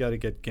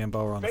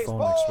Gamboa on the phone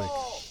next week.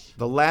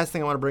 The last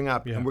thing I want to bring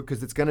up, Yeah.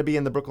 because it's going to be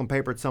in the Brooklyn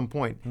Paper at some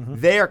point,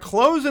 they are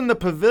closing the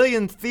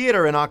Pavilion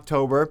Theater in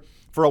October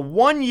for a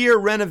 1-year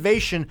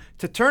renovation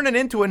to turn it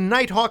into a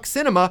Nighthawk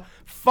cinema.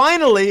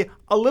 Finally,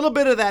 a little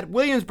bit of that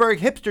Williamsburg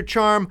hipster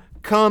charm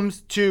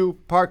comes to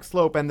Park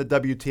Slope and the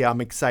WT. I'm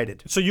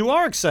excited. So you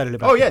are excited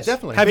about Oh, yeah, this.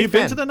 definitely. Have Big you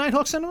been fan. to the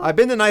Nighthawk Cinema? I've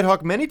been to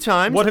Nighthawk many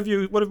times.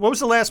 What was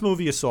the last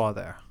movie you saw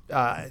there?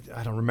 I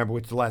don't remember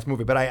which the last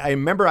movie, but I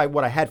remember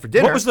what I had for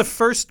dinner. What was the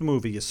first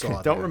movie you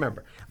saw Don't there?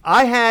 remember.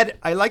 I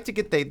like to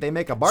get, they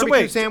make a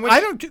barbecue sandwich.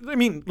 I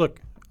mean, look,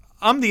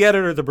 I'm the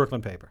editor of the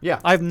Brooklyn Paper. Yeah.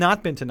 I've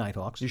not been to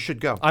Nighthawks. You should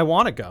go. I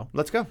want to go.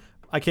 Let's go.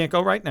 I can't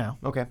go right now.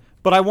 Okay.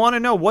 But I want to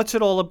know what's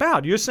it all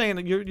about. You're saying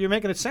that you're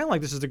making it sound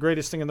like this is the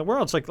greatest thing in the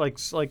world. It's like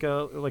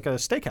a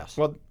steakhouse.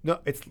 Well, no,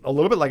 it's a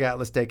little bit like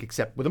Atlas Steak,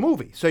 except with a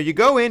movie. So you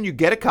go in, you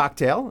get a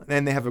cocktail,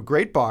 and they have a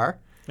great bar.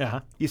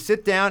 Yeah. You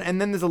sit down, and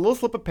then there's a little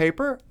slip of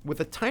paper with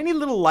a tiny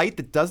little light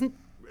that doesn't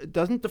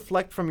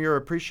deflect from your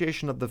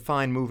appreciation of the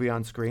fine movie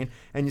on screen,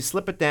 and you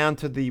slip it down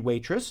to the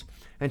waitress,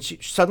 and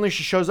suddenly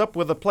she shows up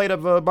with a plate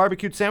of a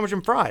barbecued sandwich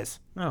and fries.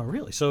 Oh,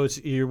 really? So it's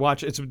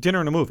dinner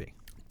and a movie.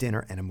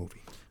 Dinner and a movie.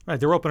 Right.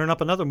 They're opening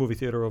up another movie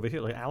theater over here,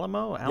 like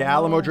Alamo. Yeah,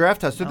 Alamo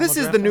Draft House. So Alamo this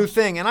is Draft the new House.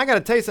 thing, and I got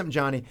to tell you something,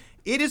 Johnny.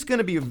 It is going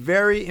to be a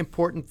very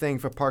important thing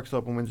for Park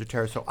Slope and Windsor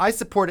Terrace. So I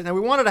support it. Now, we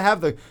wanted to have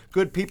the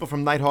good people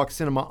from Nighthawk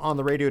Cinema on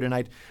the radio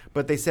tonight,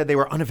 but they said they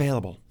were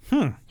unavailable.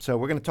 So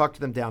we're going to talk to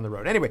them down the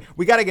road. Anyway,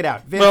 we got to get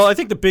out. Vince, Well, I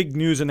think the big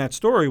news in that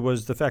story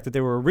was the fact that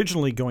they were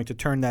originally going to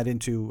turn that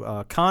into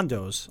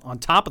condos on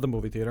top of the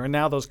movie theater, and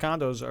now those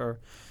condos are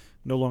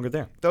no longer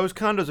there. those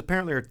condos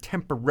apparently are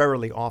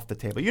temporarily off the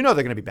table. You know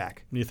they're going to be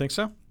back. You think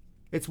so?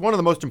 It's one of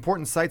the most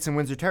important sites in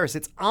Windsor Terrace.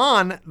 It's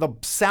on the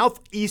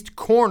southwest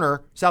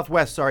corner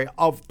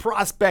of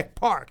Prospect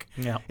Park.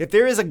 Yeah. If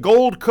there is a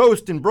Gold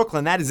Coast in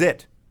Brooklyn, that is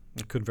it.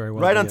 It could very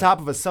well Right be on it. top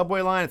of a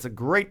subway line. It's a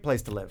great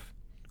place to live.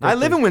 I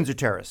live in Windsor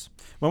Terrace.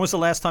 When was the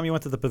last time you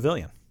went to the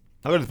Pavilion?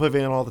 I go to the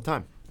Pavilion all the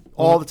time.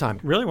 All the time.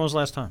 Really? When was the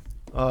last time?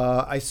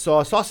 I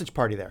saw Sausage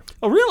Party there.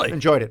 Oh, really?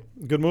 Enjoyed it.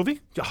 Good movie?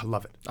 Oh, I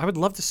love it. I would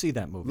love to see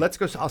that movie. Let's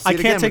go. I'll see I it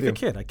again can't take with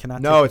the you. kid. I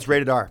cannot. No, take it's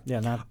rated R.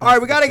 Yeah, not. All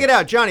right, we got to get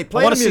out. Johnny,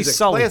 play I want the to see music.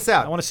 Sully. Play us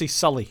out. I want to see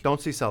Sully. Don't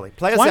see Sully.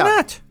 Play us Why out.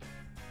 not?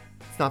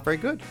 It's not very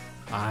good.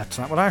 It's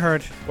not what I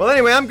heard. Well,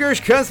 anyway, I'm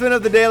Gersh Kunstman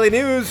of the Daily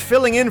News,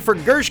 filling in for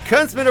Gersh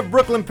Kunstman of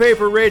Brooklyn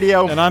Paper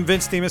Radio. And I'm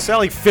Vince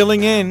DiMaselli,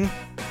 filling in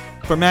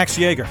for Max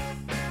Yeager.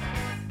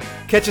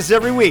 Catch us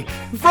every week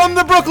from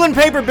the Brooklyn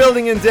Paper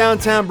Building in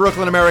downtown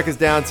Brooklyn, America's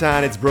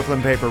downtown. It's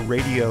Brooklyn Paper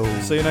Radio.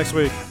 See you next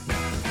week.